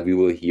 We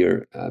will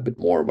hear a bit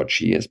more what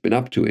she has been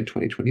up to in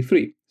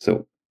 2023.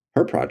 So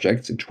her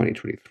projects in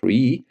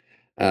 2023,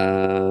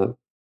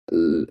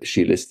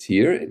 she lists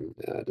here in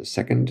the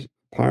second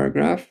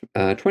paragraph.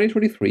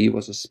 2023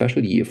 was a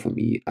special year for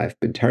me. I've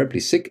been terribly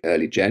sick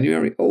early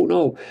January. Oh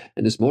no.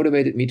 And this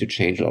motivated me to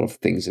change a lot of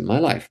things in my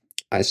life.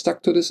 I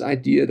stuck to this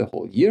idea the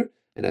whole year,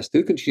 and I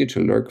still continue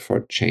to lurk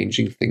for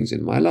changing things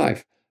in my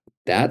life.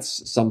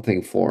 That's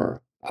something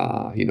for,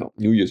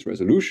 New Year's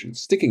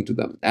resolutions, sticking to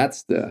them.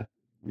 That's the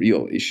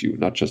real issue,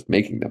 not just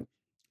making them.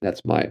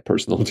 That's my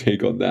personal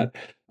take on that.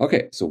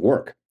 Okay, so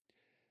work.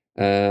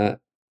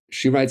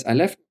 She writes, I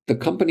left the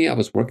company I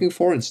was working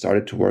for and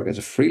started to work as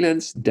a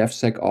freelance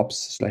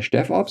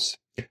DevSecOps/DevOps.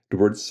 The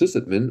word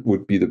sysadmin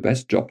would be the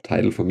best job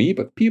title for me,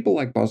 but people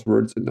like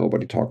buzzwords and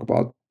nobody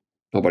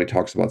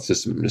talks about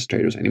system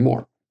administrators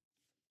anymore.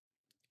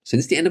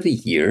 Since the end of the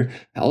year,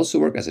 I also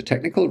work as a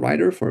technical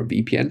writer for a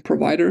VPN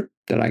provider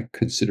that I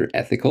consider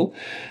ethical,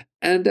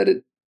 and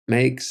that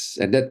makes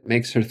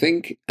her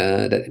think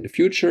that in the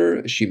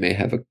future she may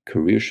have a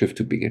career shift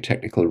to being a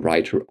technical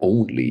writer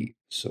only.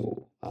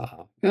 So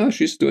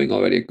she's doing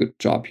already a good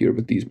job here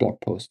with these blog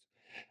posts.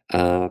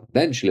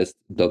 Then she lists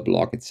the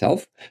blog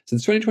itself.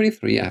 Since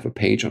 2023, I have a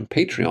page on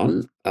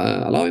Patreon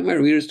allowing my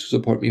readers to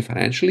support me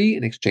financially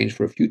in exchange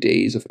for a few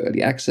days of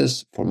early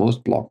access for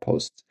most blog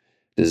posts.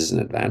 This is an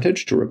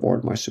advantage to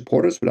reward my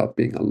supporters without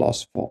being a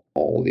loss for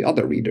all the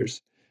other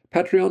readers.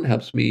 Patreon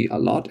helps me a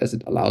lot as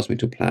it allows me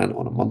to plan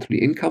on a monthly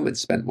income and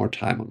spend more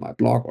time on my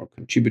blog or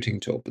contributing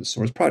to open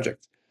source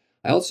projects.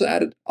 I also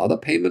added other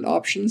payment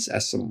options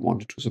as some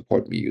wanted to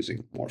support me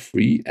using more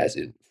free, as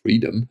in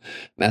freedom,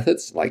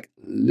 methods like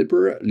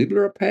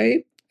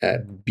LiberaPay,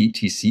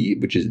 BTC,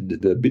 which is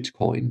the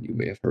Bitcoin you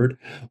may have heard,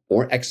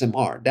 or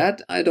XMR.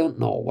 That I don't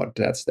know what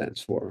that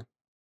stands for,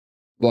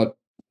 but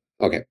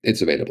okay,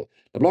 it's available.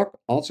 The blog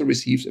also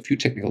receives a few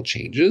technical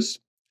changes,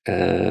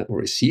 or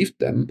received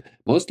them,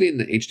 mostly in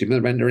the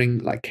HTML rendering,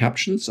 like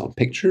captions on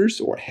pictures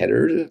or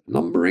header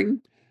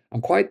numbering.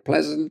 I'm quite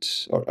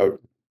pleased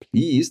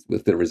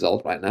with the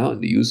result right now, and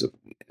the use of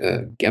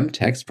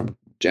Gemtext from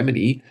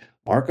Gemini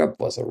markup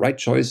was a right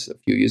choice a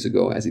few years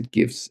ago, as it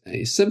gives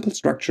a simple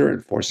structure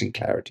and forcing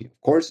clarity. Of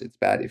course, it's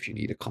bad if you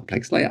need a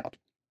complex layout.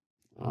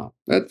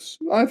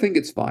 I think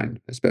it's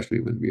fine,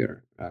 especially when we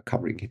are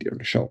covering it here on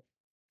the show.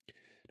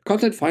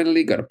 Content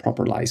finally got a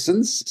proper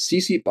license,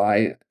 CC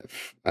by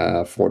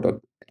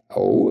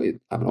 4.0.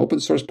 I'm an open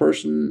source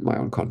person. My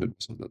own content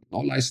was under no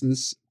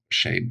license.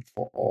 Shame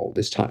for all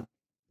this time.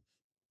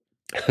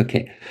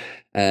 Okay.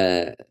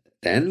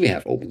 Then we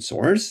have open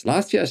source.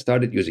 Last year I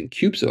started using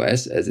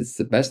CubesOS as it's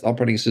the best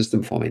operating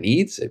system for my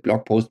needs. A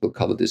blog post will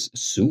cover this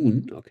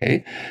soon.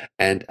 Okay.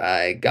 And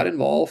I got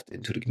involved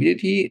into the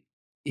community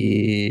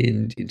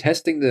in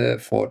testing the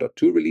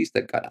 4.2 release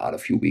that got out a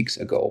few weeks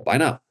ago. By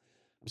now,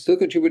 I'm still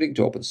contributing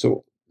to open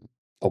source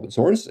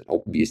and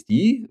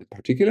OpenBSD in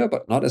particular,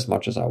 but not as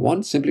much as I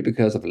want, simply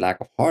because of a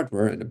lack of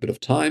hardware and a bit of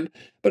time.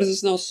 But this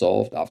is now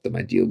solved after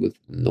my deal with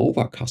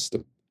Nova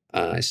Custom.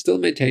 I still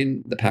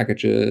maintain the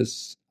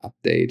packages,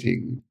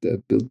 updating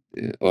the build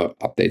or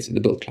updates in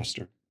the build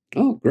cluster.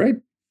 Oh, great.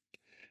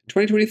 In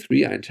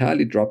 2023, I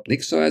entirely dropped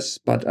NixOS,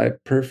 but I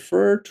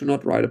prefer to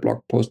not write a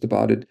blog post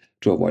about it,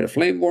 to avoid a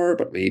flame war,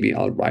 but maybe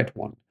I'll write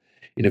one.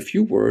 In a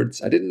few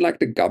words, I didn't like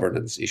the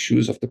governance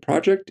issues of the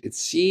project. It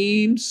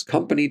seems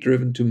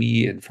company-driven to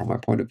me, and from my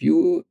point of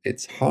view,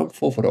 it's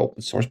harmful for the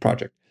open source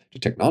project. The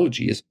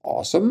technology is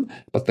awesome,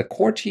 but the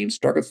core team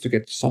struggles to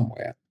get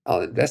somewhere.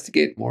 I'll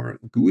investigate more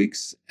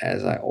GUIs,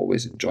 as I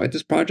always enjoyed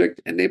this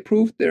project, and they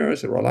proved there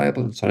is a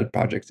reliable and solid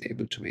project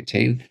able to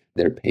maintain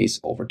their pace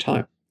over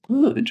time.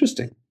 Oh,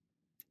 interesting.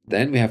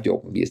 Then we have the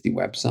OpenBSD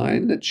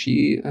website that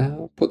she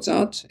puts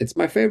out. It's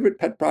my favorite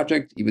pet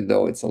project, even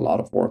though it's a lot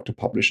of work to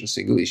publish a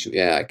single issue.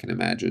 Yeah, I can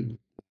imagine.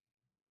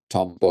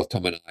 Both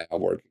Tom and I are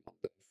working on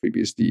the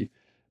FreeBSD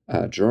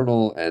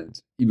journal,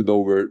 and even though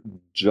we're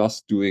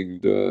just doing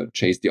the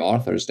chase the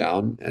authors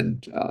down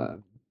and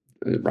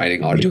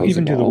writing articles, we don't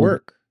even do the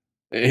work.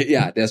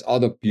 Yeah, there's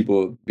other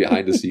people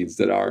behind the scenes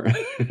that are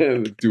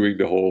doing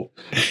the whole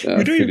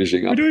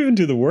finishing up. We don't even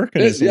do the work,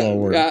 and it's a lot of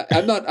work. Yeah,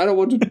 I don't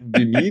want to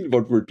demean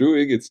what we're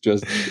doing. It's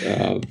just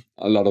a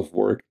lot of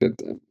work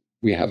that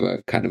we have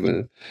a kind of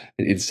an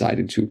insight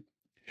into.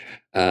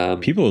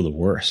 People are the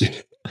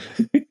worst.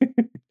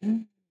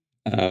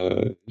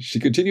 She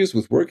continues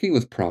with working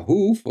with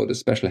Prahu for the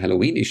special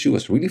Halloween issue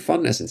was really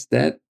fun, as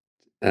instead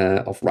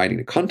of writing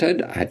the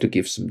content, I had to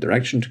give some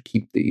direction to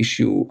keep the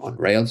issue on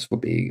rails for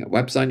being a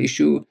website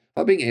issue,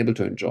 while being able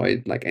to enjoy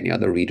it like any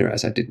other reader,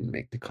 as I didn't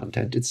make the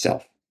content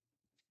itself.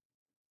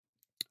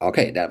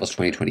 Okay, that was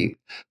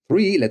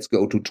 2023. Let's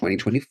go to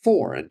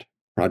 2024 and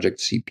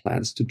projects she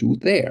plans to do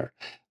there.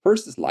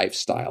 First is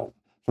lifestyle.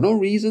 For no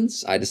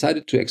reasons, I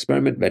decided to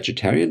experiment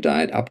vegetarian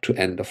diet up to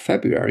end of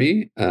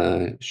February.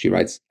 She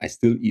writes, I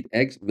still eat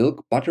eggs,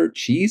 milk, butter,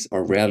 cheese,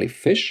 or rarely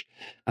fish.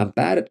 I'm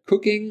bad at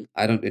cooking.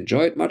 I don't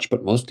enjoy it much,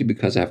 but mostly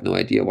because I have no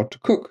idea what to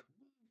cook.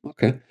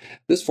 Okay.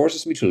 This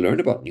forces me to learn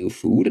about new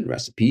food and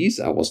recipes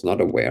I was not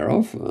aware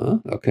of.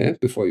 Okay,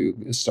 before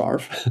you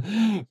starve.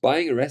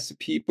 Buying a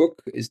recipe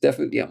book is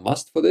definitely a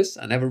must for this.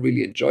 I never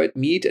really enjoyed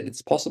meat, and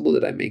it's possible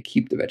that I may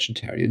keep the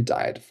vegetarian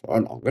diet for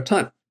a longer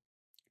time.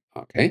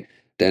 Okay.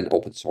 Then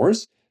open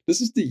source. This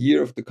is the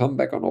year of the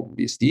comeback on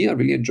OpenBSD. I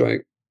really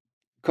enjoy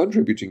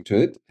contributing to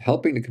it,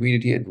 helping the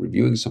community, and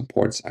reviewing some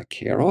ports I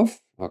care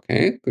of.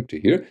 Okay, good to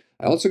hear.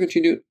 I also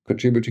continue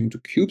contributing to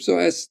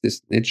CubesOS.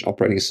 This niche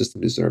operating system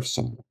deserves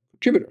some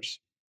contributors.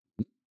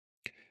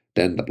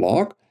 Then the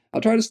blog. I'll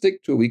try to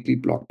stick to a weekly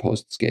blog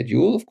post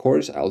schedule. Of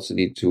course, I also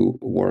need to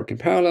work in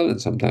parallel, and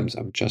sometimes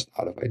I'm just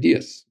out of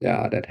ideas.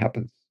 Yeah, that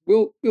happens.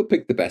 We'll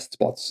pick the best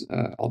spots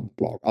on the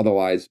blog.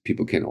 Otherwise,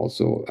 people can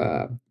also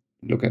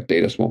look at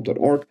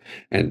dataswarm.org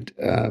and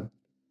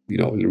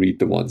read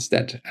the ones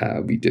that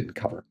we didn't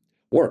cover.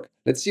 Work.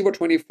 Let's see what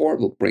 24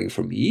 will bring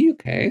for me.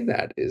 Okay,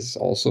 that is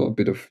also a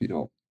bit of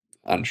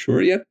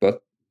unsure yet,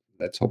 but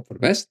let's hope for the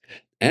best.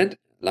 And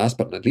last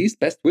but not least,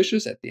 best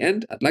wishes at the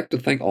end. I'd like to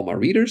thank all my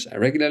readers. I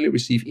regularly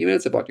receive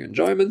emails about your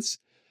enjoyments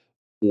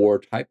or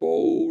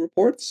typo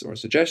reports or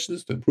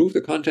suggestions to improve the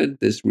content.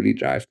 This really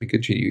drives me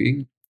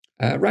continuing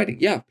writing.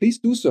 Yeah, please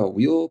do so.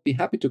 We'll be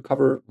happy to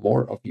cover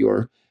more of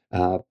your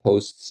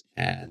posts,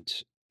 and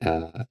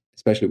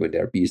especially when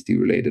they're BSD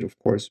related, of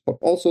course. But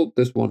also,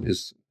 this one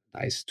is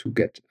nice to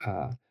get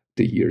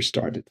the year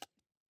started.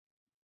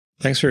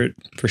 Thanks for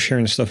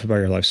sharing stuff about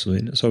your life,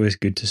 Celine. It's always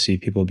good to see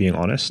people being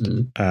honest.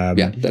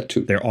 Yeah, that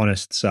too. Their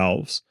honest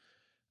selves.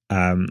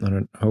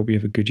 And I hope you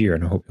have a good year,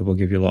 and I hope people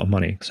give you a lot of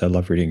money, because I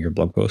love reading your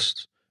blog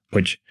posts,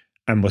 which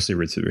I mostly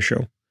read through the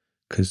show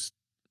because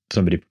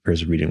somebody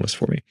prepares a reading list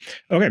for me.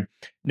 Okay,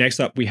 next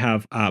up we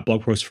have a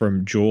blog post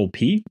from Joel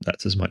P.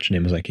 That's as much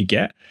name as I could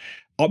get.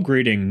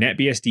 Upgrading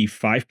NetBSD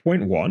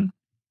 5.1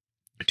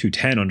 to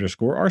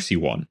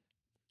 10_RC1.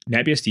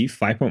 NetBSD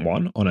 5.1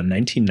 on a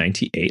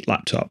 1998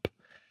 laptop.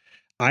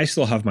 I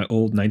still have my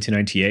old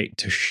 1998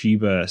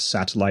 Toshiba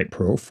Satellite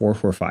Pro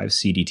 445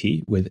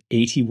 CDT with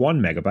 81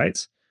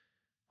 megabytes.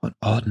 What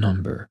odd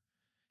number.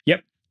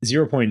 Yep,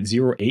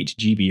 0.08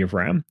 GB of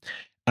RAM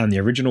and the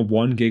original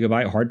 1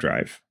 gigabyte hard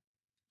drive.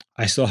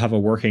 I still have a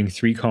working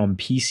 3-COM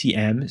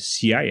PCM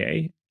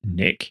CIA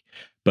NIC,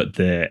 but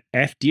the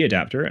FD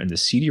adapter and the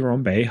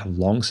CD-ROM bay have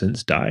long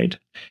since died.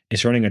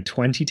 It's running a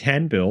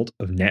 2010 build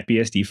of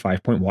NetBSD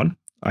 5.1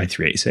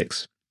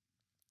 i386.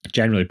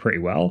 Generally pretty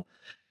well.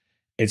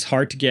 It's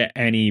hard to get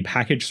any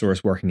package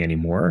source working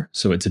anymore,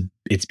 so it's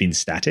been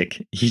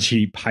static,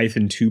 e.g.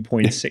 Python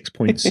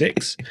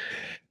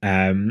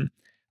 2.6.6.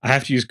 I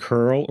have to use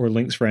curl or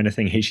links for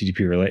anything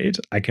HTTP related.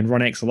 I can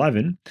run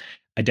X11.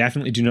 I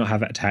definitely do not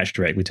have it attached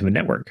directly to a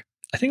network.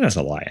 I think that's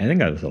a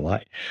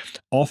lie.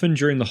 Often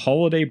during the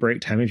holiday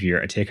break time of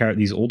year, I take out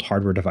these old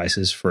hardware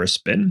devices for a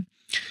spin.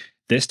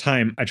 This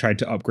time, I tried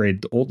to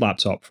upgrade the old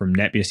laptop from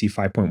NetBSD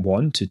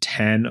 5.1 to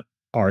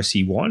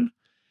 10RC1.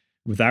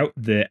 Without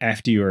the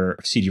FD or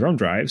CD-ROM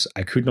drives,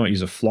 I could not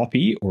use a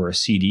floppy or a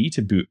CD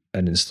to boot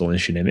an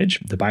installation image.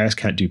 The BIOS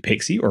can't do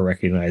PXE or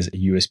recognize a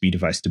USB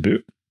device to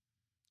boot.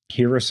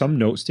 Here are some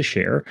notes to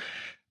share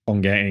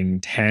on getting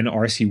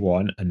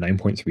 10RC1 and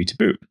 9.3 to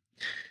boot.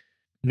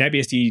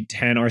 NetBSD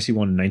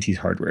 10RC1 and 90s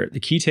hardware. The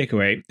key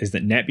takeaway is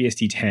that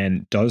NetBSD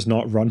 10 does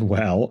not run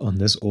well on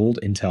this old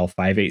Intel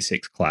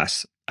 586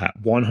 class at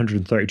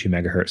 132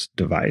 megahertz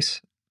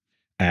device.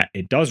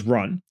 It does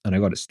run, and I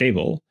got it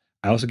stable.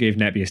 I also gave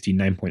NetBSD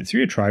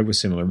 9.3 a try with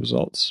similar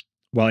results.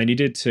 While I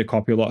needed to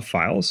copy a lot of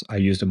files, I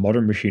used a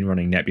modern machine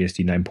running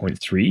NetBSD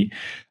 9.3.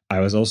 I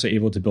was also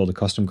able to build a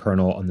custom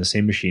kernel on the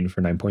same machine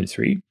for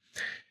 9.3.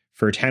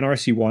 For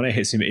 10RC1, I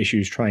hit some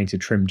issues trying to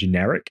trim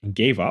generic and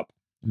gave up,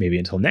 maybe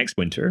until next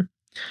winter.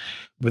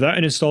 Without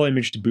an install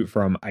image to boot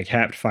from, I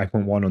kept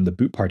 5.1 on the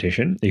boot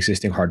partition, the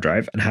existing hard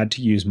drive, and had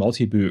to use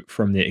multi-boot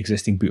from the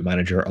existing boot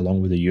manager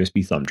along with a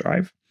USB thumb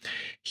drive.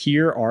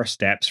 Here are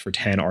steps for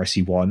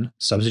 10RC1,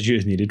 substitute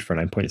is needed for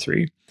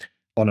 9.3.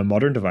 On a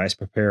modern device,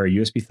 prepare a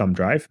USB thumb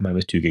drive, mine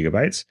was 2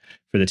 gigabytes,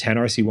 for the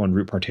 10RC1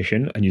 root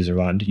partition and use a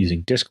run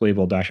using disk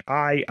label lowercase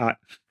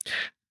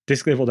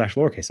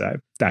I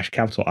dash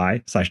capital I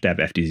 / dev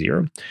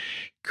fd0.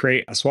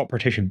 Create a swap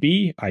partition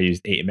B. I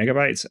used 8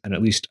 megabytes and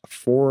at least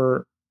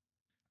 4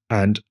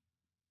 and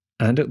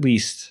at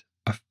least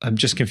I'm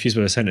just confused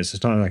by the sentence.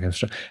 It's not like I'm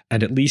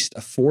and at least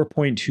a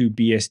 4.2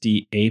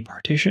 BSD A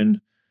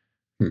partition.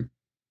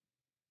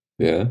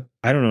 Yeah.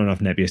 I don't know enough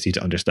NetBSD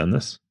to understand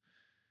this.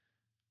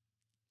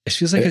 It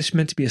feels like it's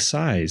meant to be a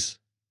size.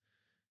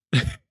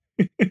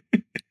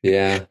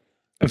 Yeah.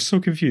 I'm so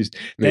confused.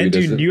 Maybe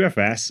then do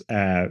NewFS.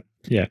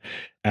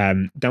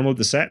 Download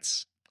the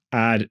sets,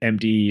 add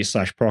md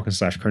 /proc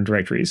and /current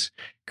directories,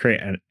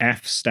 create an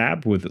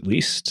fstab with at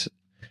least.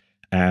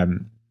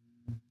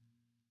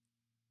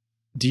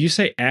 Do you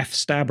say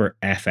fstab or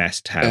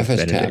fstab,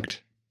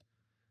 Benedict?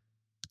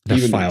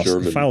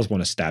 The files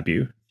want to stab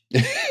you.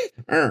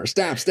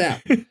 Stab.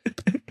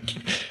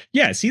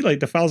 Yeah, see, like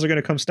the files are going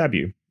to come stab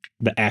you.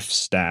 The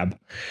fstab.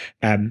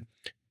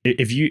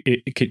 If you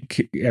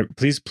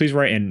please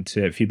write in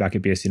to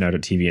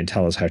feedback@bsdnow.tv and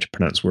tell us how to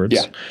pronounce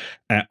words.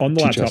 Yeah. On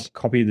the laptop,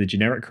 copy the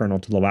generic kernel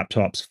to the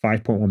laptop's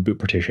 5.1 boot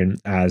partition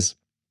as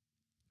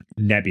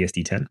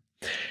NetBSD 10.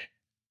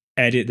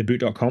 Edit the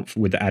boot.conf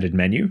with the added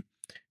menu.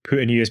 Put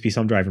in a USB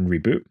thumb drive and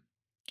reboot.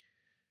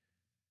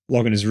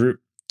 Log in as root.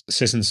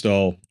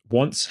 Sysinstall.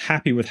 Once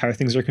happy with how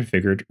things are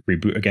configured,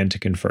 reboot again to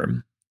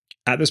confirm.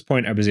 At this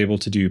point, I was able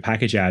to do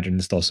package add and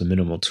install some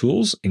minimal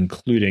tools,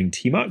 including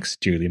tmux,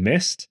 dearly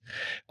missed,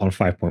 on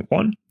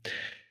 5.1.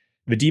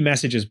 The D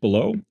message is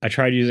below. I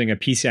tried using a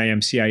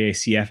PCIM CIA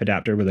CF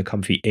adapter with a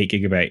comfy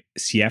 8GB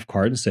CF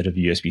card instead of a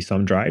USB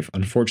thumb drive.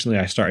 Unfortunately,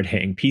 I started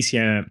hitting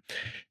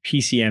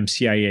PCM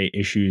CIA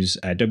issues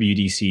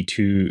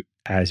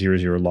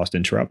WDC200 lost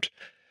interrupt,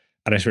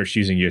 and I switched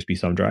using USB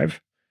thumb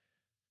drive.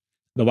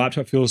 The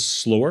laptop feels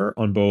slower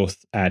on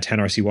both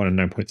 10RC1 and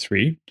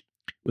 9.3.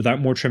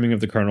 Without more trimming of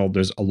the kernel,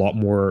 there's a lot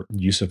more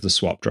use of the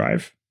swap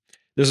drive.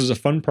 This was a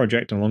fun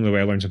project, and along the way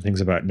I learned some things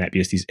about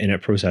NetBSD's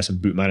init process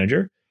and boot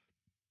manager.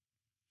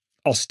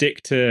 I'll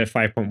stick to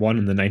 5.1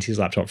 in the 90s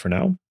laptop for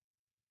now.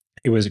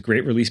 It was a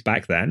great release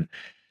back then,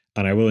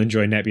 and I will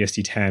enjoy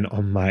NetBSD 10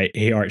 on my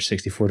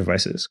AArch64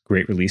 devices.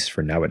 Great release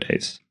for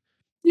nowadays.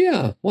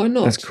 Yeah, why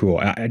not? That's cool.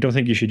 I don't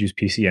think you should use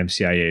PCM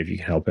CIA if you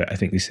can help it. I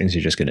think these things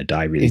are just going to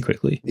die really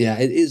quickly. Yeah,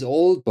 it is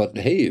old, but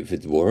hey, if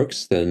it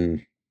works,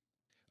 then...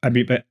 I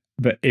mean,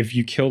 but if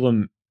you kill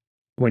them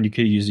when you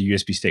could use a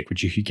USB stick,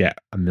 which you could get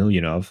a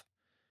million of,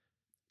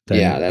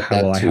 then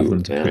how will I have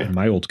them to put in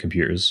my old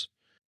computers?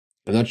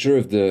 I'm not sure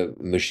if the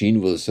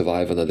machine will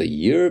survive another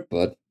year,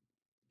 but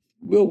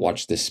we'll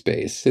watch this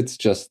space. It's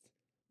just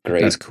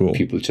great. That's cool.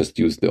 People just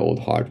use the old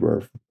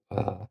hardware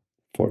for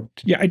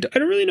it. Yeah, I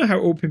don't really know how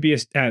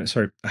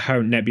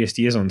how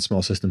NetBSD is on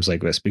small systems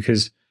like this,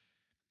 because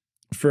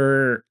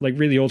for like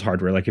really old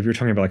hardware, like if you're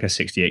talking about like a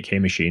 68K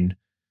machine,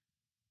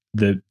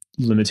 the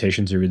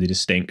limitations are really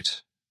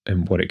distinct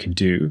in what it can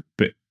do.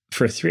 But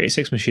for a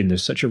 386 machine,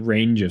 there's such a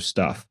range of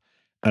stuff.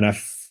 And a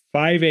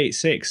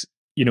 586,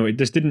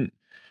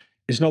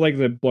 it's not like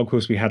the blog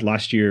post we had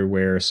last year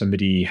where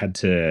somebody had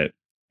to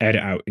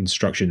edit out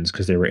instructions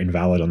because they were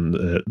invalid on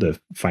the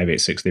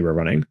 586 they were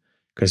running,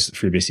 because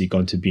FreeBSD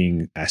gone to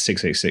being a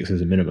 686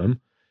 as a minimum.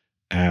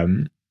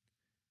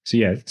 So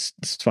yeah, it's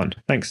fun.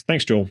 Thanks,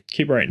 Joel.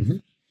 Keep writing. Mm-hmm.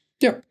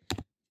 Yep.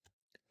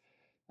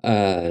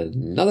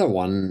 Another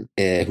one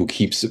who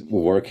keeps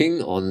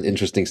working on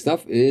interesting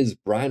stuff is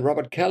Brian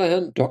Robert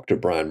Callahan, Dr.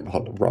 Brian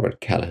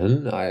Robert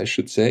Callahan, I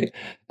should say.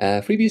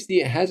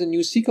 FreeBSD has a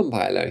new C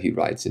compiler, he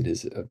writes in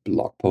his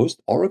blog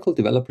post, Oracle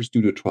Developer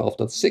Studio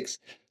 12.6.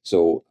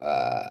 So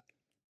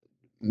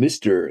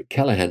Mr.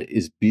 Callahan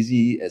is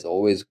busy, as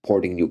always,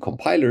 porting new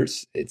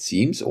compilers, it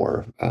seems,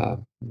 or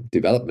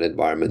development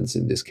environments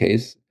in this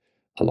case,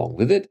 along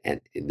with it. And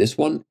in this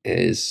one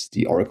is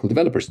the Oracle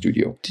Developer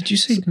Studio. Did you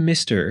say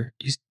Mr.?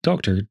 He's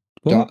Doctor.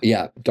 What?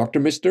 Yeah, Dr.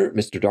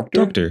 Mr.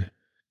 Doctor.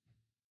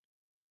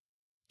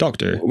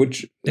 Doctor.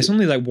 Which it's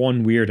only like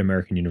one weird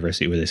American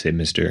university where they say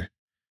Mr.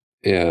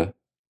 Yeah.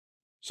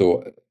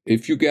 So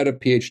if you get a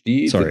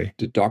PhD,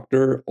 the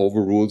doctor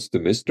overrules the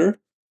Mr.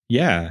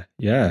 Yeah.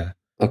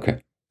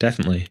 Okay.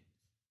 Definitely.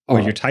 Or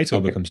your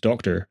title becomes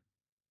doctor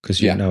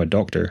because you're now a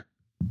doctor.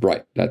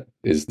 Right. That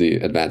is the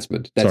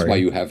advancement. That's why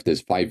you have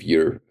this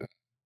 5-year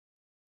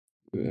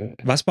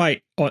That's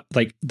why,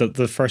 like,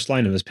 the first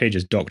line of this page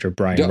is Dr.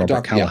 Brian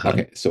Robert Callahan.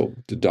 Yeah, okay. So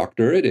the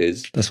doctor it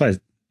is. That's why.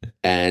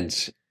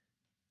 And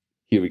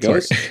here we go.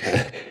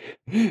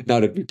 Now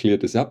that we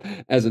cleared this up,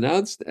 as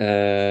announced,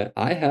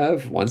 I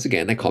have once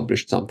again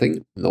accomplished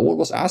something no one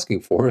was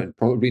asking for and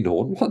probably no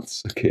one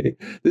wants. Okay,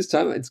 this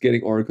time it's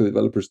getting Oracle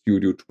Developer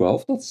Studio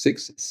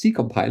 12.6 C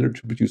compiler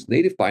to produce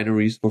native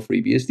binaries for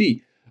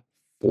FreeBSD.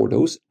 For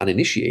those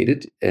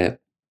uninitiated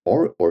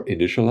or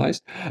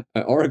initialized,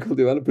 Oracle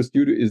Developer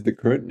Studio is the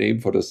current name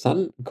for the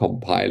Sun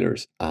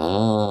compilers.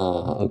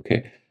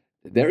 Okay.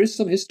 There is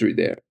some history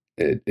there.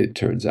 It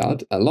turns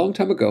out, a long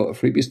time ago, a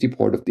FreeBSD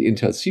port of the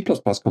Intel C++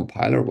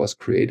 compiler was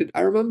created.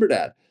 I remember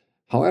that.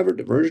 However,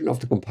 the version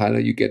of the compiler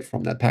you get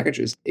from that package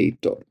is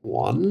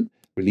 8.1,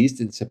 released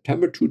in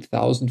September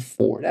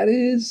 2004. That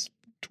is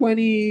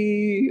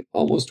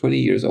almost 20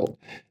 years old.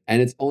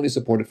 And it's only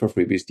supported for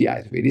FreeBSD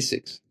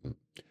i286.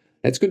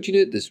 Let's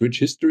continue this rich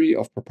history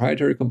of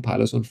proprietary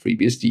compilers on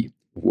FreeBSD.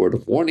 Word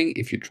of warning,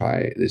 if you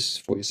try this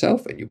for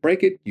yourself and you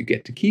break it, you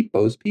get to keep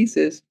both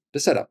pieces.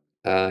 The setup.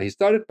 He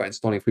started by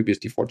installing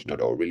FreeBSD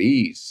 14.0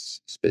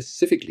 release,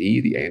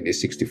 specifically the AMD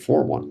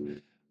 64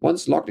 one.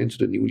 Once logged into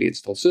the newly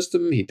installed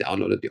system, he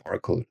downloaded the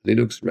Oracle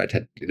Linux, Red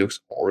Hat Linux,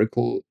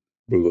 Oracle,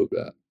 blah, blah,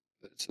 blah.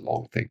 It's a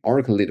long thing.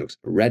 Oracle Linux,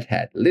 Red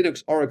Hat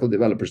Linux, Oracle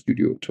Developer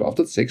Studio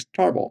 12.6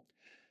 Turbo.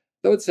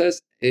 Though it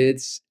says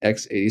it's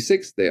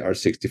x86, they are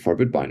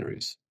 64-bit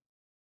binaries.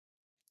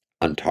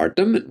 Untart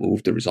them and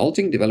move the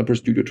resulting Developer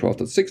Studio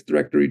 12.6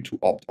 directory to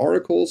opt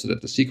Oracle so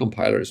that the C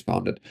compiler is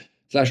found at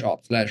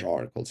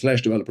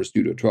 /opt/oracle/developer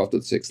studio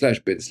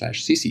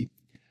 12.6/bin/cc.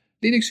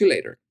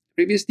 Linuxulator.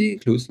 FreeBSD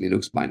includes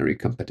Linux binary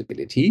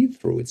compatibility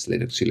through its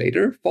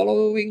Linuxulator.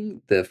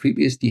 Following the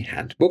FreeBSD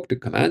handbook, the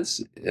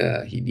commands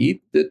he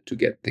needed to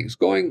get things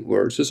going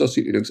were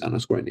sysrc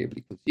linux_enable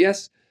equals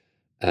yes,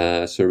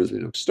 service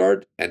Linux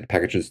start, and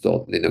package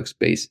installed Linux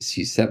base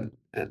C7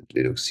 and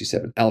Linux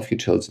C7 elf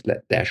utils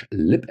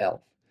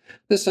 -libelf.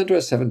 The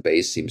CentOS 7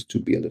 base seems to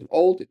be a little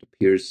old. It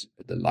appears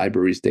the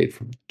libraries date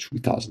from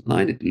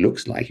 2009. It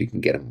looks like you can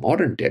get a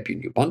modern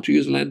Debian Ubuntu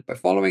userland by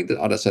following the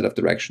other set of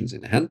directions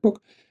in the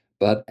handbook,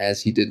 but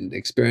as he didn't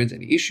experience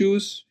any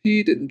issues,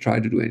 he didn't try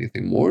to do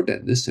anything more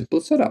than this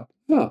simple setup.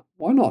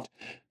 Why not?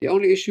 The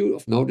only issue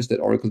of note is that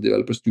Oracle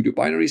Developer Studio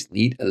binaries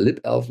need a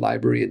libelf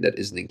library, and that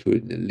isn't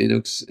included in the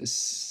Linux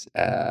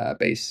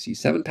base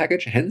C7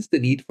 package, hence the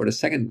need for the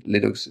second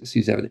Linux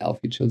C7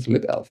 elf utils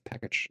libelf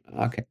package.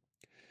 Okay.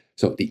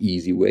 So the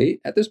easy way,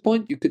 at this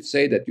point, you could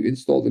say that you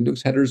install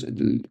Linux headers and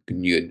the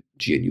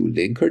GNU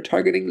linker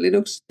targeting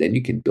Linux, then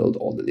you can build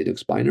all the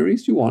Linux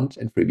binaries you want,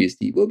 and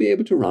FreeBSD will be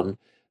able to run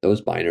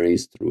those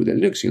binaries through the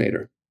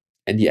Linuxulator.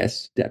 And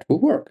yes, that will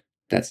work.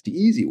 That's the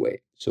easy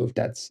way. So if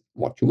that's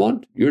what you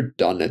want, you're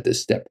done at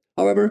this step.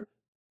 However,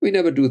 we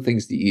never do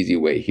things the easy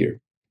way here.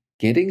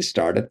 Getting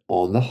started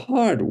on the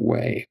hard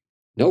way.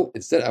 No,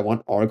 instead I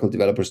want Oracle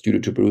Developer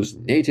Studio to produce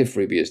native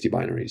FreeBSD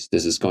binaries.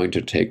 This is going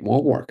to take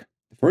more work.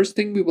 The first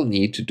thing we will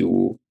need to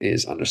do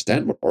is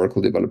understand what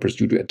Oracle Developer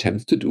Studio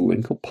attempts to do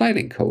in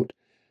compiling code.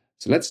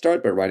 So let's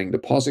start by writing the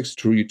POSIX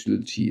true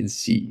utility in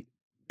C.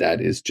 That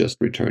is just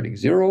returning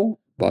 0,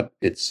 but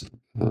it's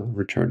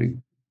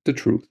returning the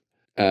truth.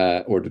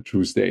 Or the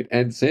true state,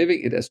 and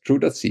saving it as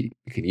true.c.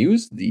 You can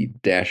use the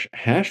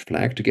 -hash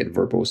flag to get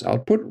verbose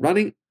output.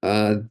 Running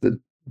the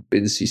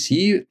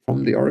bin.cc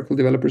from the Oracle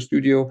Developer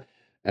Studio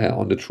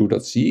on the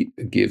true.c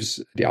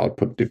gives the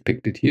output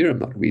depicted here. I'm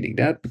not reading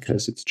that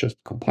because it's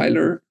just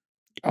compiler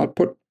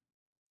output.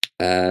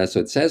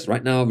 So it says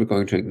right now we're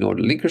going to ignore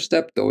the linker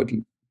step, though it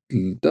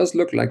does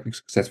look like we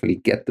successfully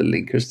get the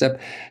linker step.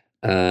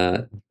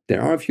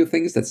 There are a few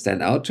things that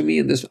stand out to me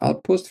in this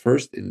outpost.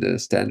 First, in the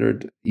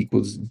standard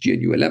equals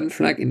GNU 11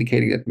 flag,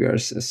 indicating that we are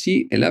a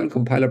C11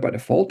 compiler by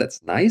default.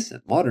 That's nice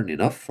and modern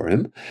enough for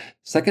him.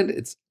 Second,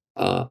 it's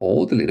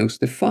all the Linux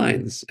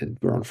defines, and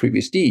we're on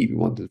FreeBSD. We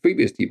want the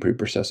FreeBSD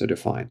preprocessor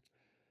defined.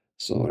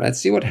 So let's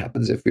see what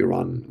happens if we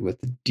run with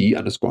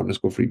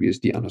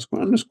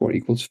d__FreeBSD_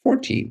 equals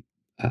 14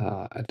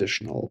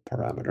 additional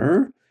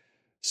parameter.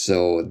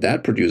 So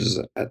that produces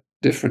a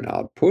different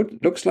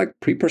output. Looks like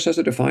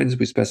preprocessor defines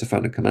we specify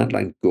in the command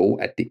line go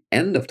at the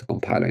end of the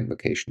compiler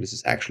invocation. This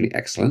is actually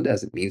excellent,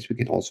 as it means we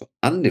can also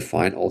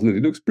undefine all the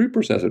Linux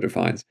preprocessor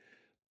defines.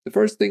 The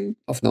first thing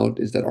of note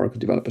is that Oracle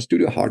Developer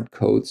Studio hard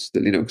codes the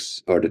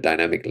Linux or the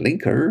dynamic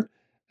linker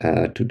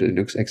to the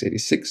Linux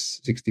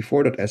x86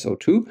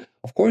 64.so2.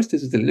 Of course,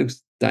 this is the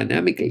Linux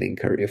dynamic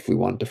linker. If we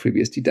want the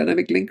FreeBSD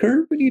dynamic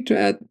linker, we need to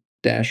add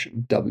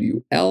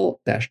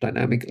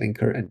 -WL-dynamic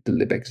linker and the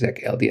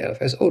libexec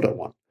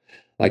ldfso.1.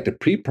 Like the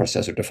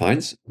preprocessor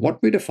defines, what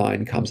we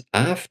define comes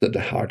after the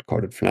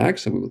hard-coded flag,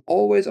 so we will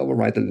always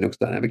override the Linux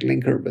dynamic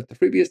linker with the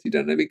FreeBSD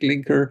dynamic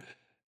linker.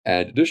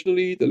 And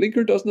additionally, the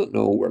linker does not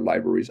know where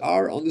libraries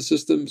are on the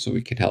system, so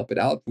we can help it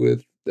out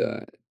with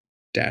the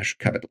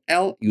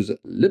 -L user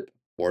lib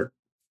or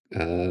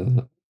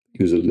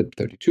user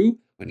lib32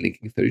 when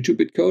linking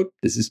 32-bit code.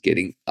 This is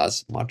getting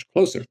us much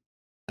closer.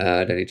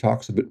 Then he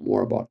talks a bit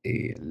more about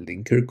a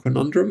linker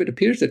conundrum. It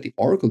appears that the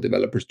Oracle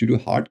developers due to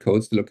hard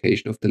codes the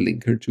location of the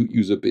linker to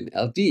user bin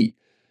LD.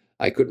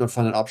 I could not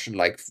find an option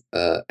like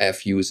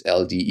fuse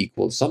LD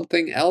equals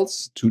something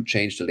else to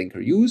change the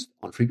linker used.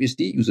 On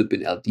FreeBSD, user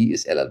bin LD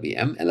is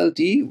LLVM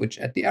LLD, which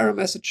at the error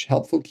message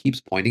helpful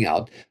keeps pointing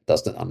out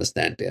does not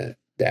understand the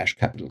dash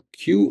capital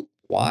Q,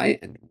 Y,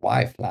 and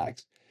Y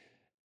flags.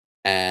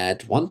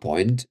 At one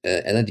point,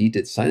 LLD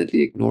did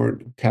silently ignore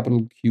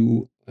capital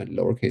Q and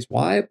lowercase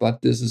y,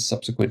 but this is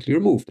subsequently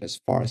removed. As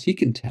far as he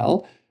can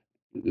tell,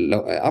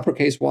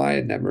 uppercase Y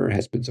never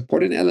has been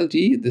supported in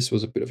LLD. This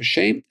was a bit of a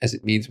shame, as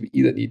it means we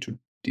either need to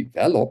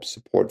develop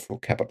support for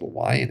capital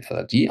Y in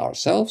LLD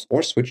ourselves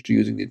or switch to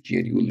using the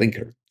GNU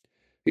linker.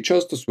 We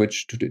chose to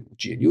switch to the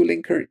GNU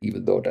linker,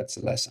 even though that's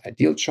a less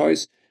ideal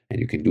choice, and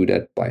you can do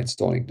that by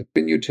installing the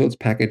binutils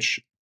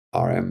package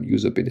rm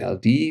user bin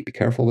ld. Be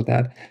careful with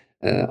that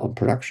on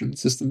production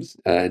systems,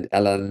 and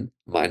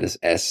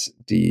ln-s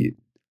the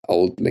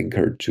old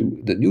linker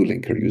to the new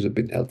linker user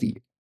bin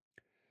ld.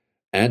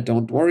 And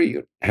don't worry,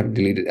 you haven't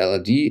deleted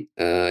LLD.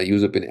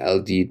 User bin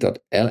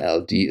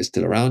ld.lld is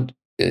still around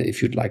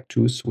if you'd like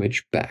to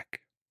switch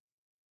back.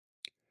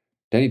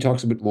 Then he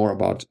talks a bit more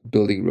about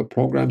building real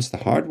programs the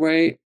hard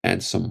way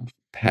and some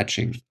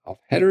patching of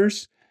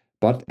headers.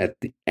 But at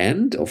the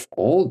end of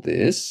all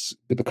this,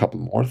 with a couple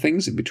more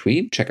things in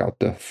between, check out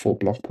the full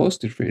blog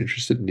post if you're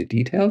interested in the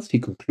details. He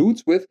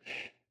concludes with,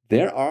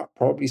 there are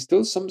probably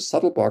still some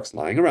subtle bugs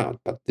lying around,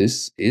 but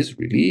this is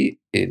really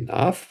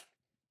enough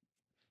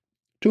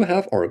to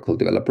have Oracle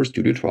Developer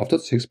Studio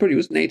 12.6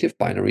 produce native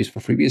binaries for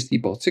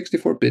FreeBSD, both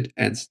 64-bit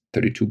and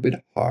 32-bit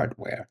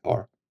hardware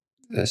or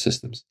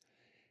systems.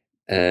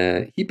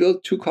 He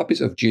built 2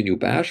 copies of GNU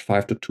Bash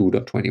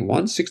 5.2.21,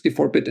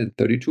 64-bit and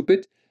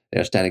 32-bit.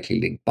 They're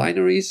statically linked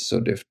binaries, so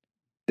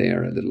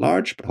they're a little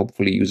large, but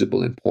hopefully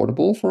usable and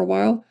portable for a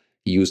while.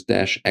 He used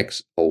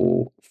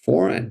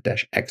 -X04 and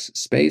 -X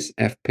space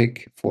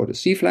fpic for the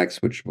C flags,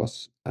 which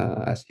was,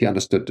 as he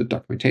understood the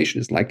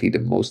documentation, is likely the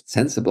most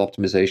sensible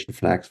optimization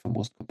flags for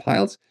most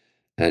compiles.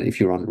 And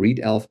if you run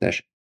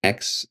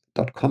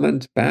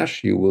readelf-x.comment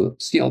bash, you will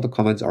see all the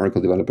comments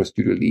Oracle Developer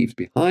Studio leaves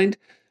behind.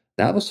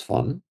 That was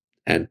fun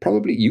and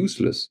probably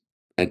useless.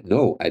 And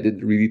no, I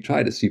didn't really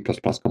try the C++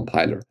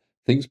 compiler.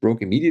 Things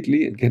broke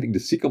immediately, and getting the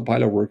C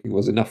compiler working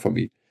was enough for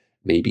me.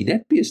 Maybe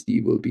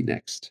NetBSD will be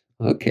next.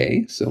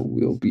 Okay, so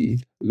we'll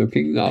be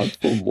looking out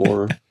for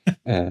more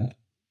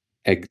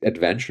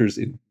adventures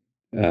in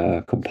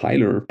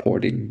compiler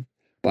porting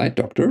by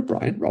Dr.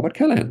 Brian Robert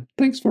Callahan.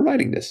 Thanks for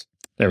writing this.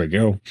 There we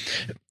go.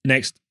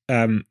 Next,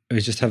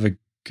 we just have a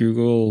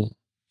Google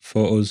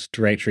Photos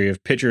directory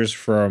of pictures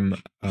from,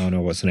 I don't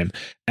know what's the name,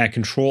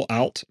 Control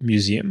Alt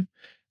Museum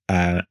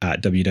at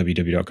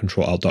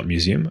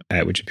www.controlaltmuseum,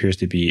 which appears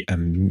to be a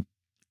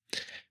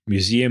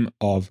museum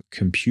of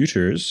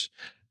computers.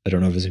 I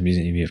don't know if it's a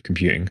museum of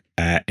computing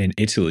in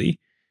Italy,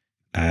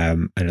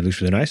 and it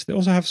looks really nice. They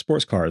also have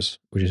sports cars,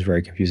 which is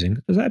very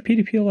confusing. Is that a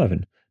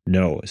PDP-11?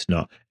 No, it's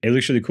not. It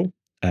looks really cool.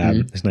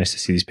 It's nice to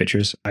see these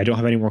pictures. I don't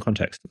have any more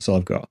context. That's all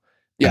I've got.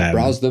 Yeah,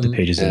 browse them. The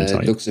pages in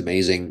Italian. It looks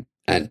amazing.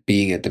 And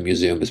being at the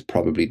museum is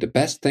probably the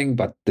best thing,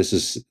 but this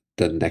is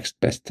the next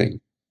best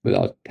thing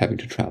without having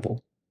to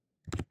travel.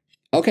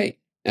 Okay,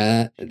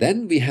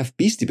 then we have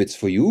Beastie Bits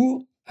for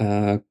you.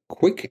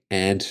 Quick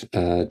and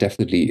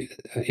definitely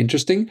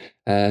interesting.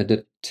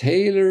 The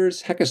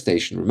Taylor's Hacker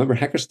Station. Remember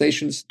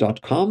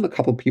hackerstations.com? A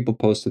couple people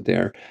posted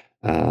their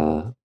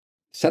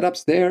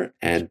setups there,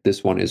 and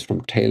this one is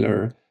from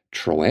Taylor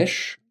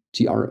Troesch,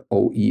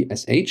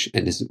 Troesh,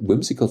 and his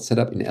whimsical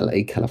setup in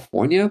LA,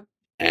 California.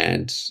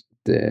 And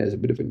there's a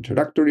bit of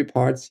introductory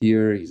parts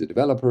here. He's a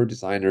developer,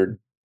 designer,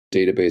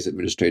 database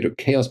administrator,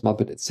 Chaos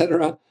Muppet,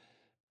 etc.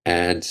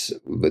 And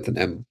with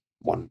an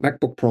M1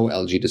 MacBook Pro,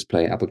 LG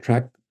display, Apple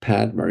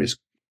trackpad, various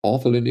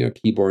ortholinear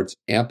keyboards,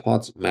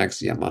 AirPods, Max,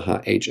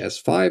 Yamaha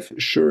HS5,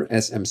 Shure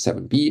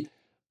SM7B,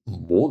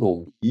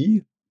 Mono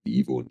Mi,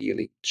 Vivo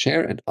kneeling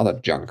chair, and other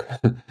junk.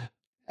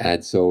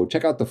 And so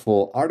check out the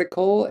full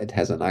article. It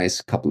has a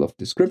nice couple of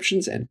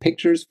descriptions and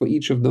pictures for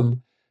each of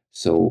them,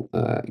 so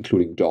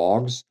including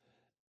dogs.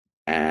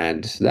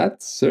 And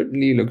that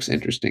certainly looks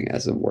interesting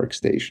as a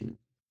workstation.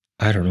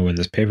 I don't know when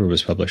this paper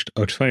was published.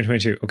 Oh,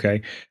 2022.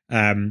 Okay.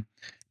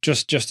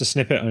 Just a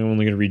snippet. I'm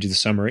only going to read you the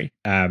summary.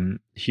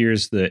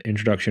 Here's the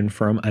introduction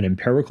from an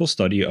empirical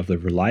study of the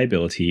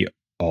reliability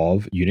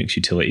of Unix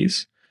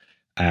utilities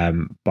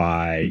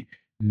by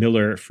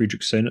Miller,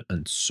 Friedrichsen,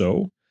 and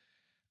So.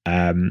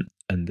 And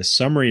the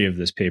summary of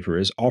this paper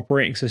is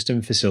operating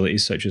system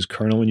facilities such as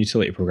kernel and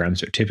utility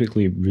programs are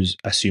typically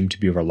assumed to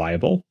be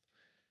reliable.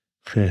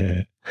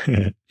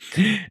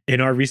 In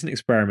our recent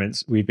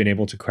experiments, we've been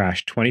able to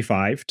crash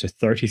 25 to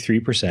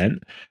 33%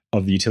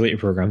 of the utility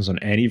programs on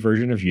any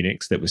version of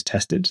Unix that was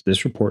tested.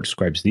 This report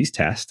describes these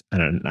tests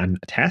and an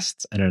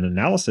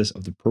analysis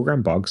of the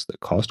program bugs that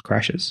caused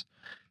crashes.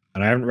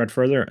 And I haven't read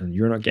further, and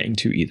you're not getting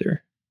to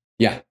either.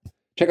 Yeah,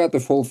 check out the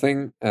full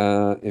thing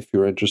if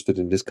you're interested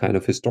in this kind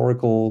of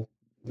historical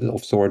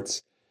of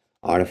sorts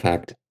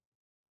artifact.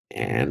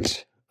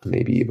 And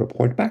maybe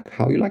report back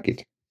how you like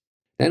it.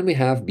 Then we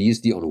have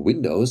BSD on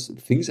Windows,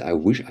 things I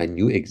wish I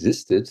knew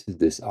existed,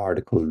 this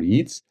article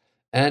reads.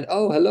 And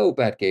oh, hello,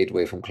 Bad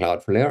Gateway from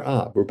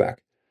Cloudflare. We're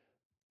back.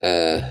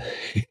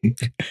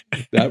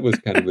 That was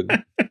kind of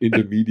an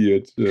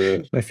intermediate.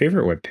 My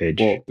favorite webpage.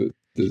 Well,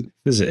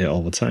 visit it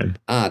all the time.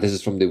 This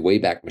is from the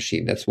Wayback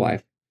Machine. That's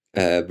why.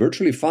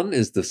 Virtually Fun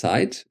is the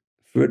site,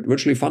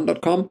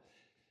 virtuallyfun.com.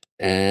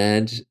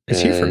 And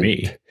it's here for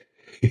me.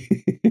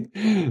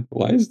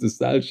 Why is the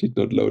style sheet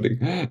not loading?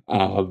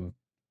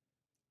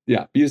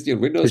 BSD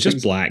on Windows. It's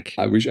just black.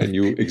 I wish I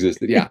knew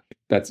existed. Yeah,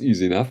 that's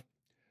easy enough.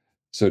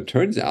 So it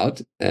turns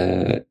out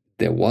there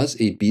was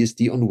a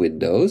BSD on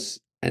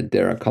Windows, and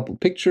there are a couple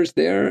pictures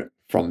there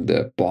from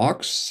the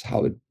box,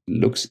 how it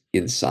looks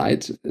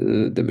inside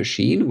the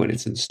machine when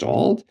it's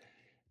installed.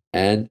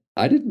 And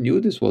I didn't know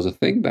this was a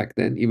thing back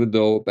then, even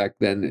though back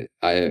then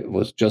I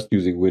was just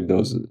using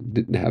Windows and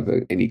didn't have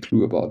any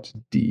clue about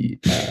the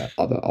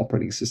other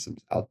operating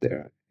systems out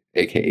there,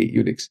 aka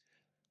Unix.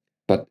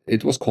 But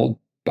it was called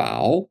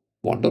BAO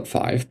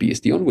 1.5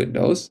 BSD on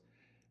Windows.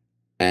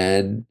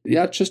 And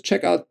just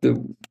check out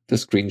the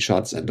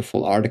screenshots and the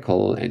full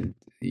article, and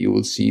you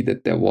will see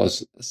that there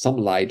was some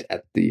light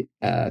at the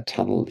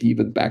tunnel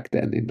even back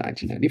then in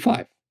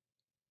 1995.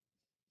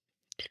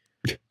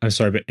 I'm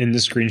sorry, but in the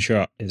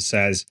screenshot, it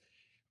says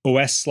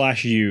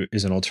OS/U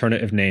is an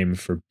alternative name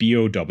for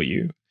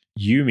BOW.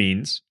 U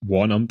means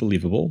 1,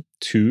 unbelievable,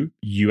 2,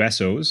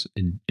 USOs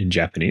in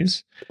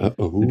Japanese. The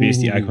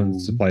BSD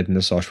icons supplied in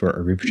the software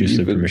are reproduced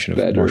with permission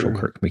of Marshall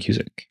Kirk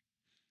McCusick.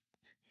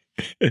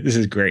 This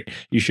is great.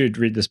 You should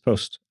read this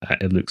post.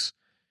 It looks...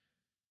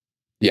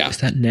 Yeah. Is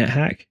that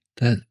NetHack?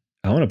 I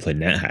want to play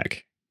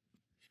NetHack.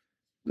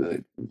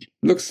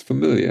 Looks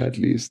familiar, at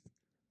least.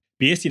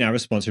 BSD Now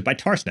is sponsored by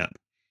Tarsnap.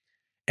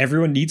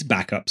 Everyone needs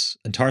backups,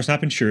 and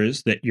Tarsnap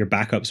ensures that your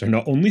backups are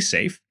not only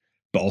safe,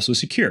 but also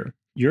secure.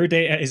 Your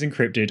data is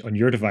encrypted on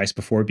your device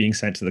before being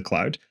sent to the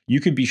cloud.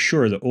 You can be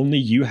sure that only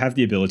you have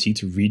the ability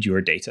to read your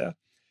data.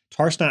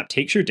 Tarsnap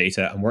takes your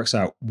data and works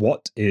out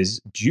what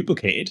is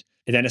duplicated.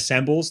 It then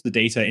assembles the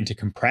data into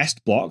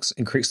compressed blocks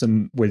and creates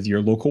them with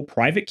your local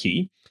private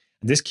key.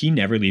 And this key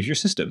never leaves your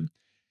system.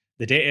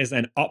 The data is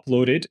then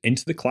uploaded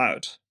into the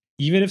cloud.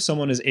 Even if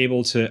someone is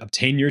able to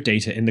obtain your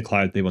data in the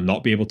cloud, they will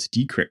not be able to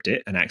decrypt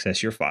it and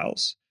access your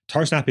files.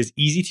 Tarsnap is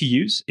easy to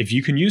use. If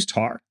you can use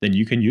Tar, then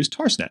you can use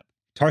Tarsnap.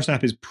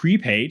 Tarsnap is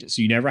prepaid,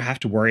 so you never have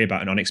to worry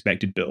about an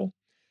unexpected bill.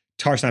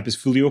 Tarsnap is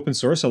fully open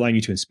source, allowing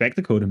you to inspect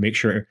the code and make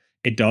sure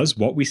it does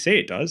what we say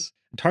it does.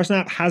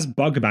 Tarsnap has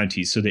bug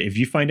bounties so that if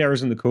you find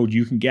errors in the code,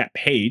 you can get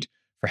paid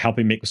for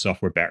helping make the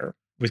software better.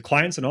 With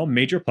clients on all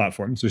major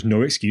platforms, there's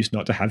no excuse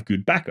not to have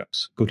good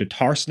backups. Go to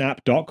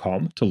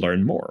tarsnap.com to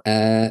learn more.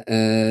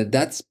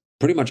 That's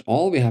pretty much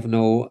all. We have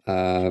no...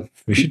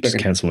 we should just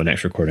cancel the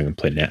next recording and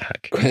play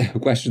NetHack.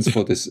 Questions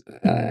for this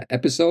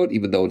episode,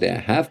 even though there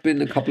have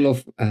been a couple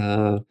of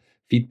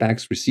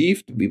feedbacks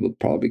received. We will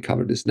probably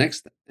cover this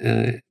next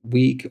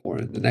week or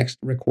in the next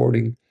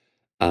recording.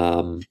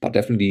 But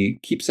definitely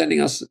keep sending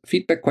us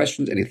feedback,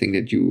 questions, anything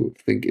that you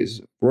think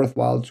is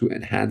worthwhile to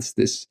enhance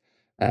this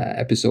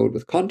episode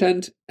with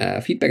content.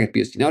 Feedback at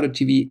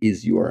bsdnow.tv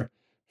is your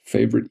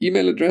favorite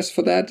email address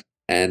for that.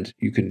 And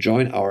you can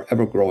join our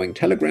ever-growing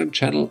Telegram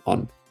channel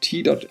on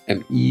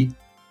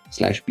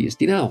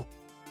t.me/bsdnow.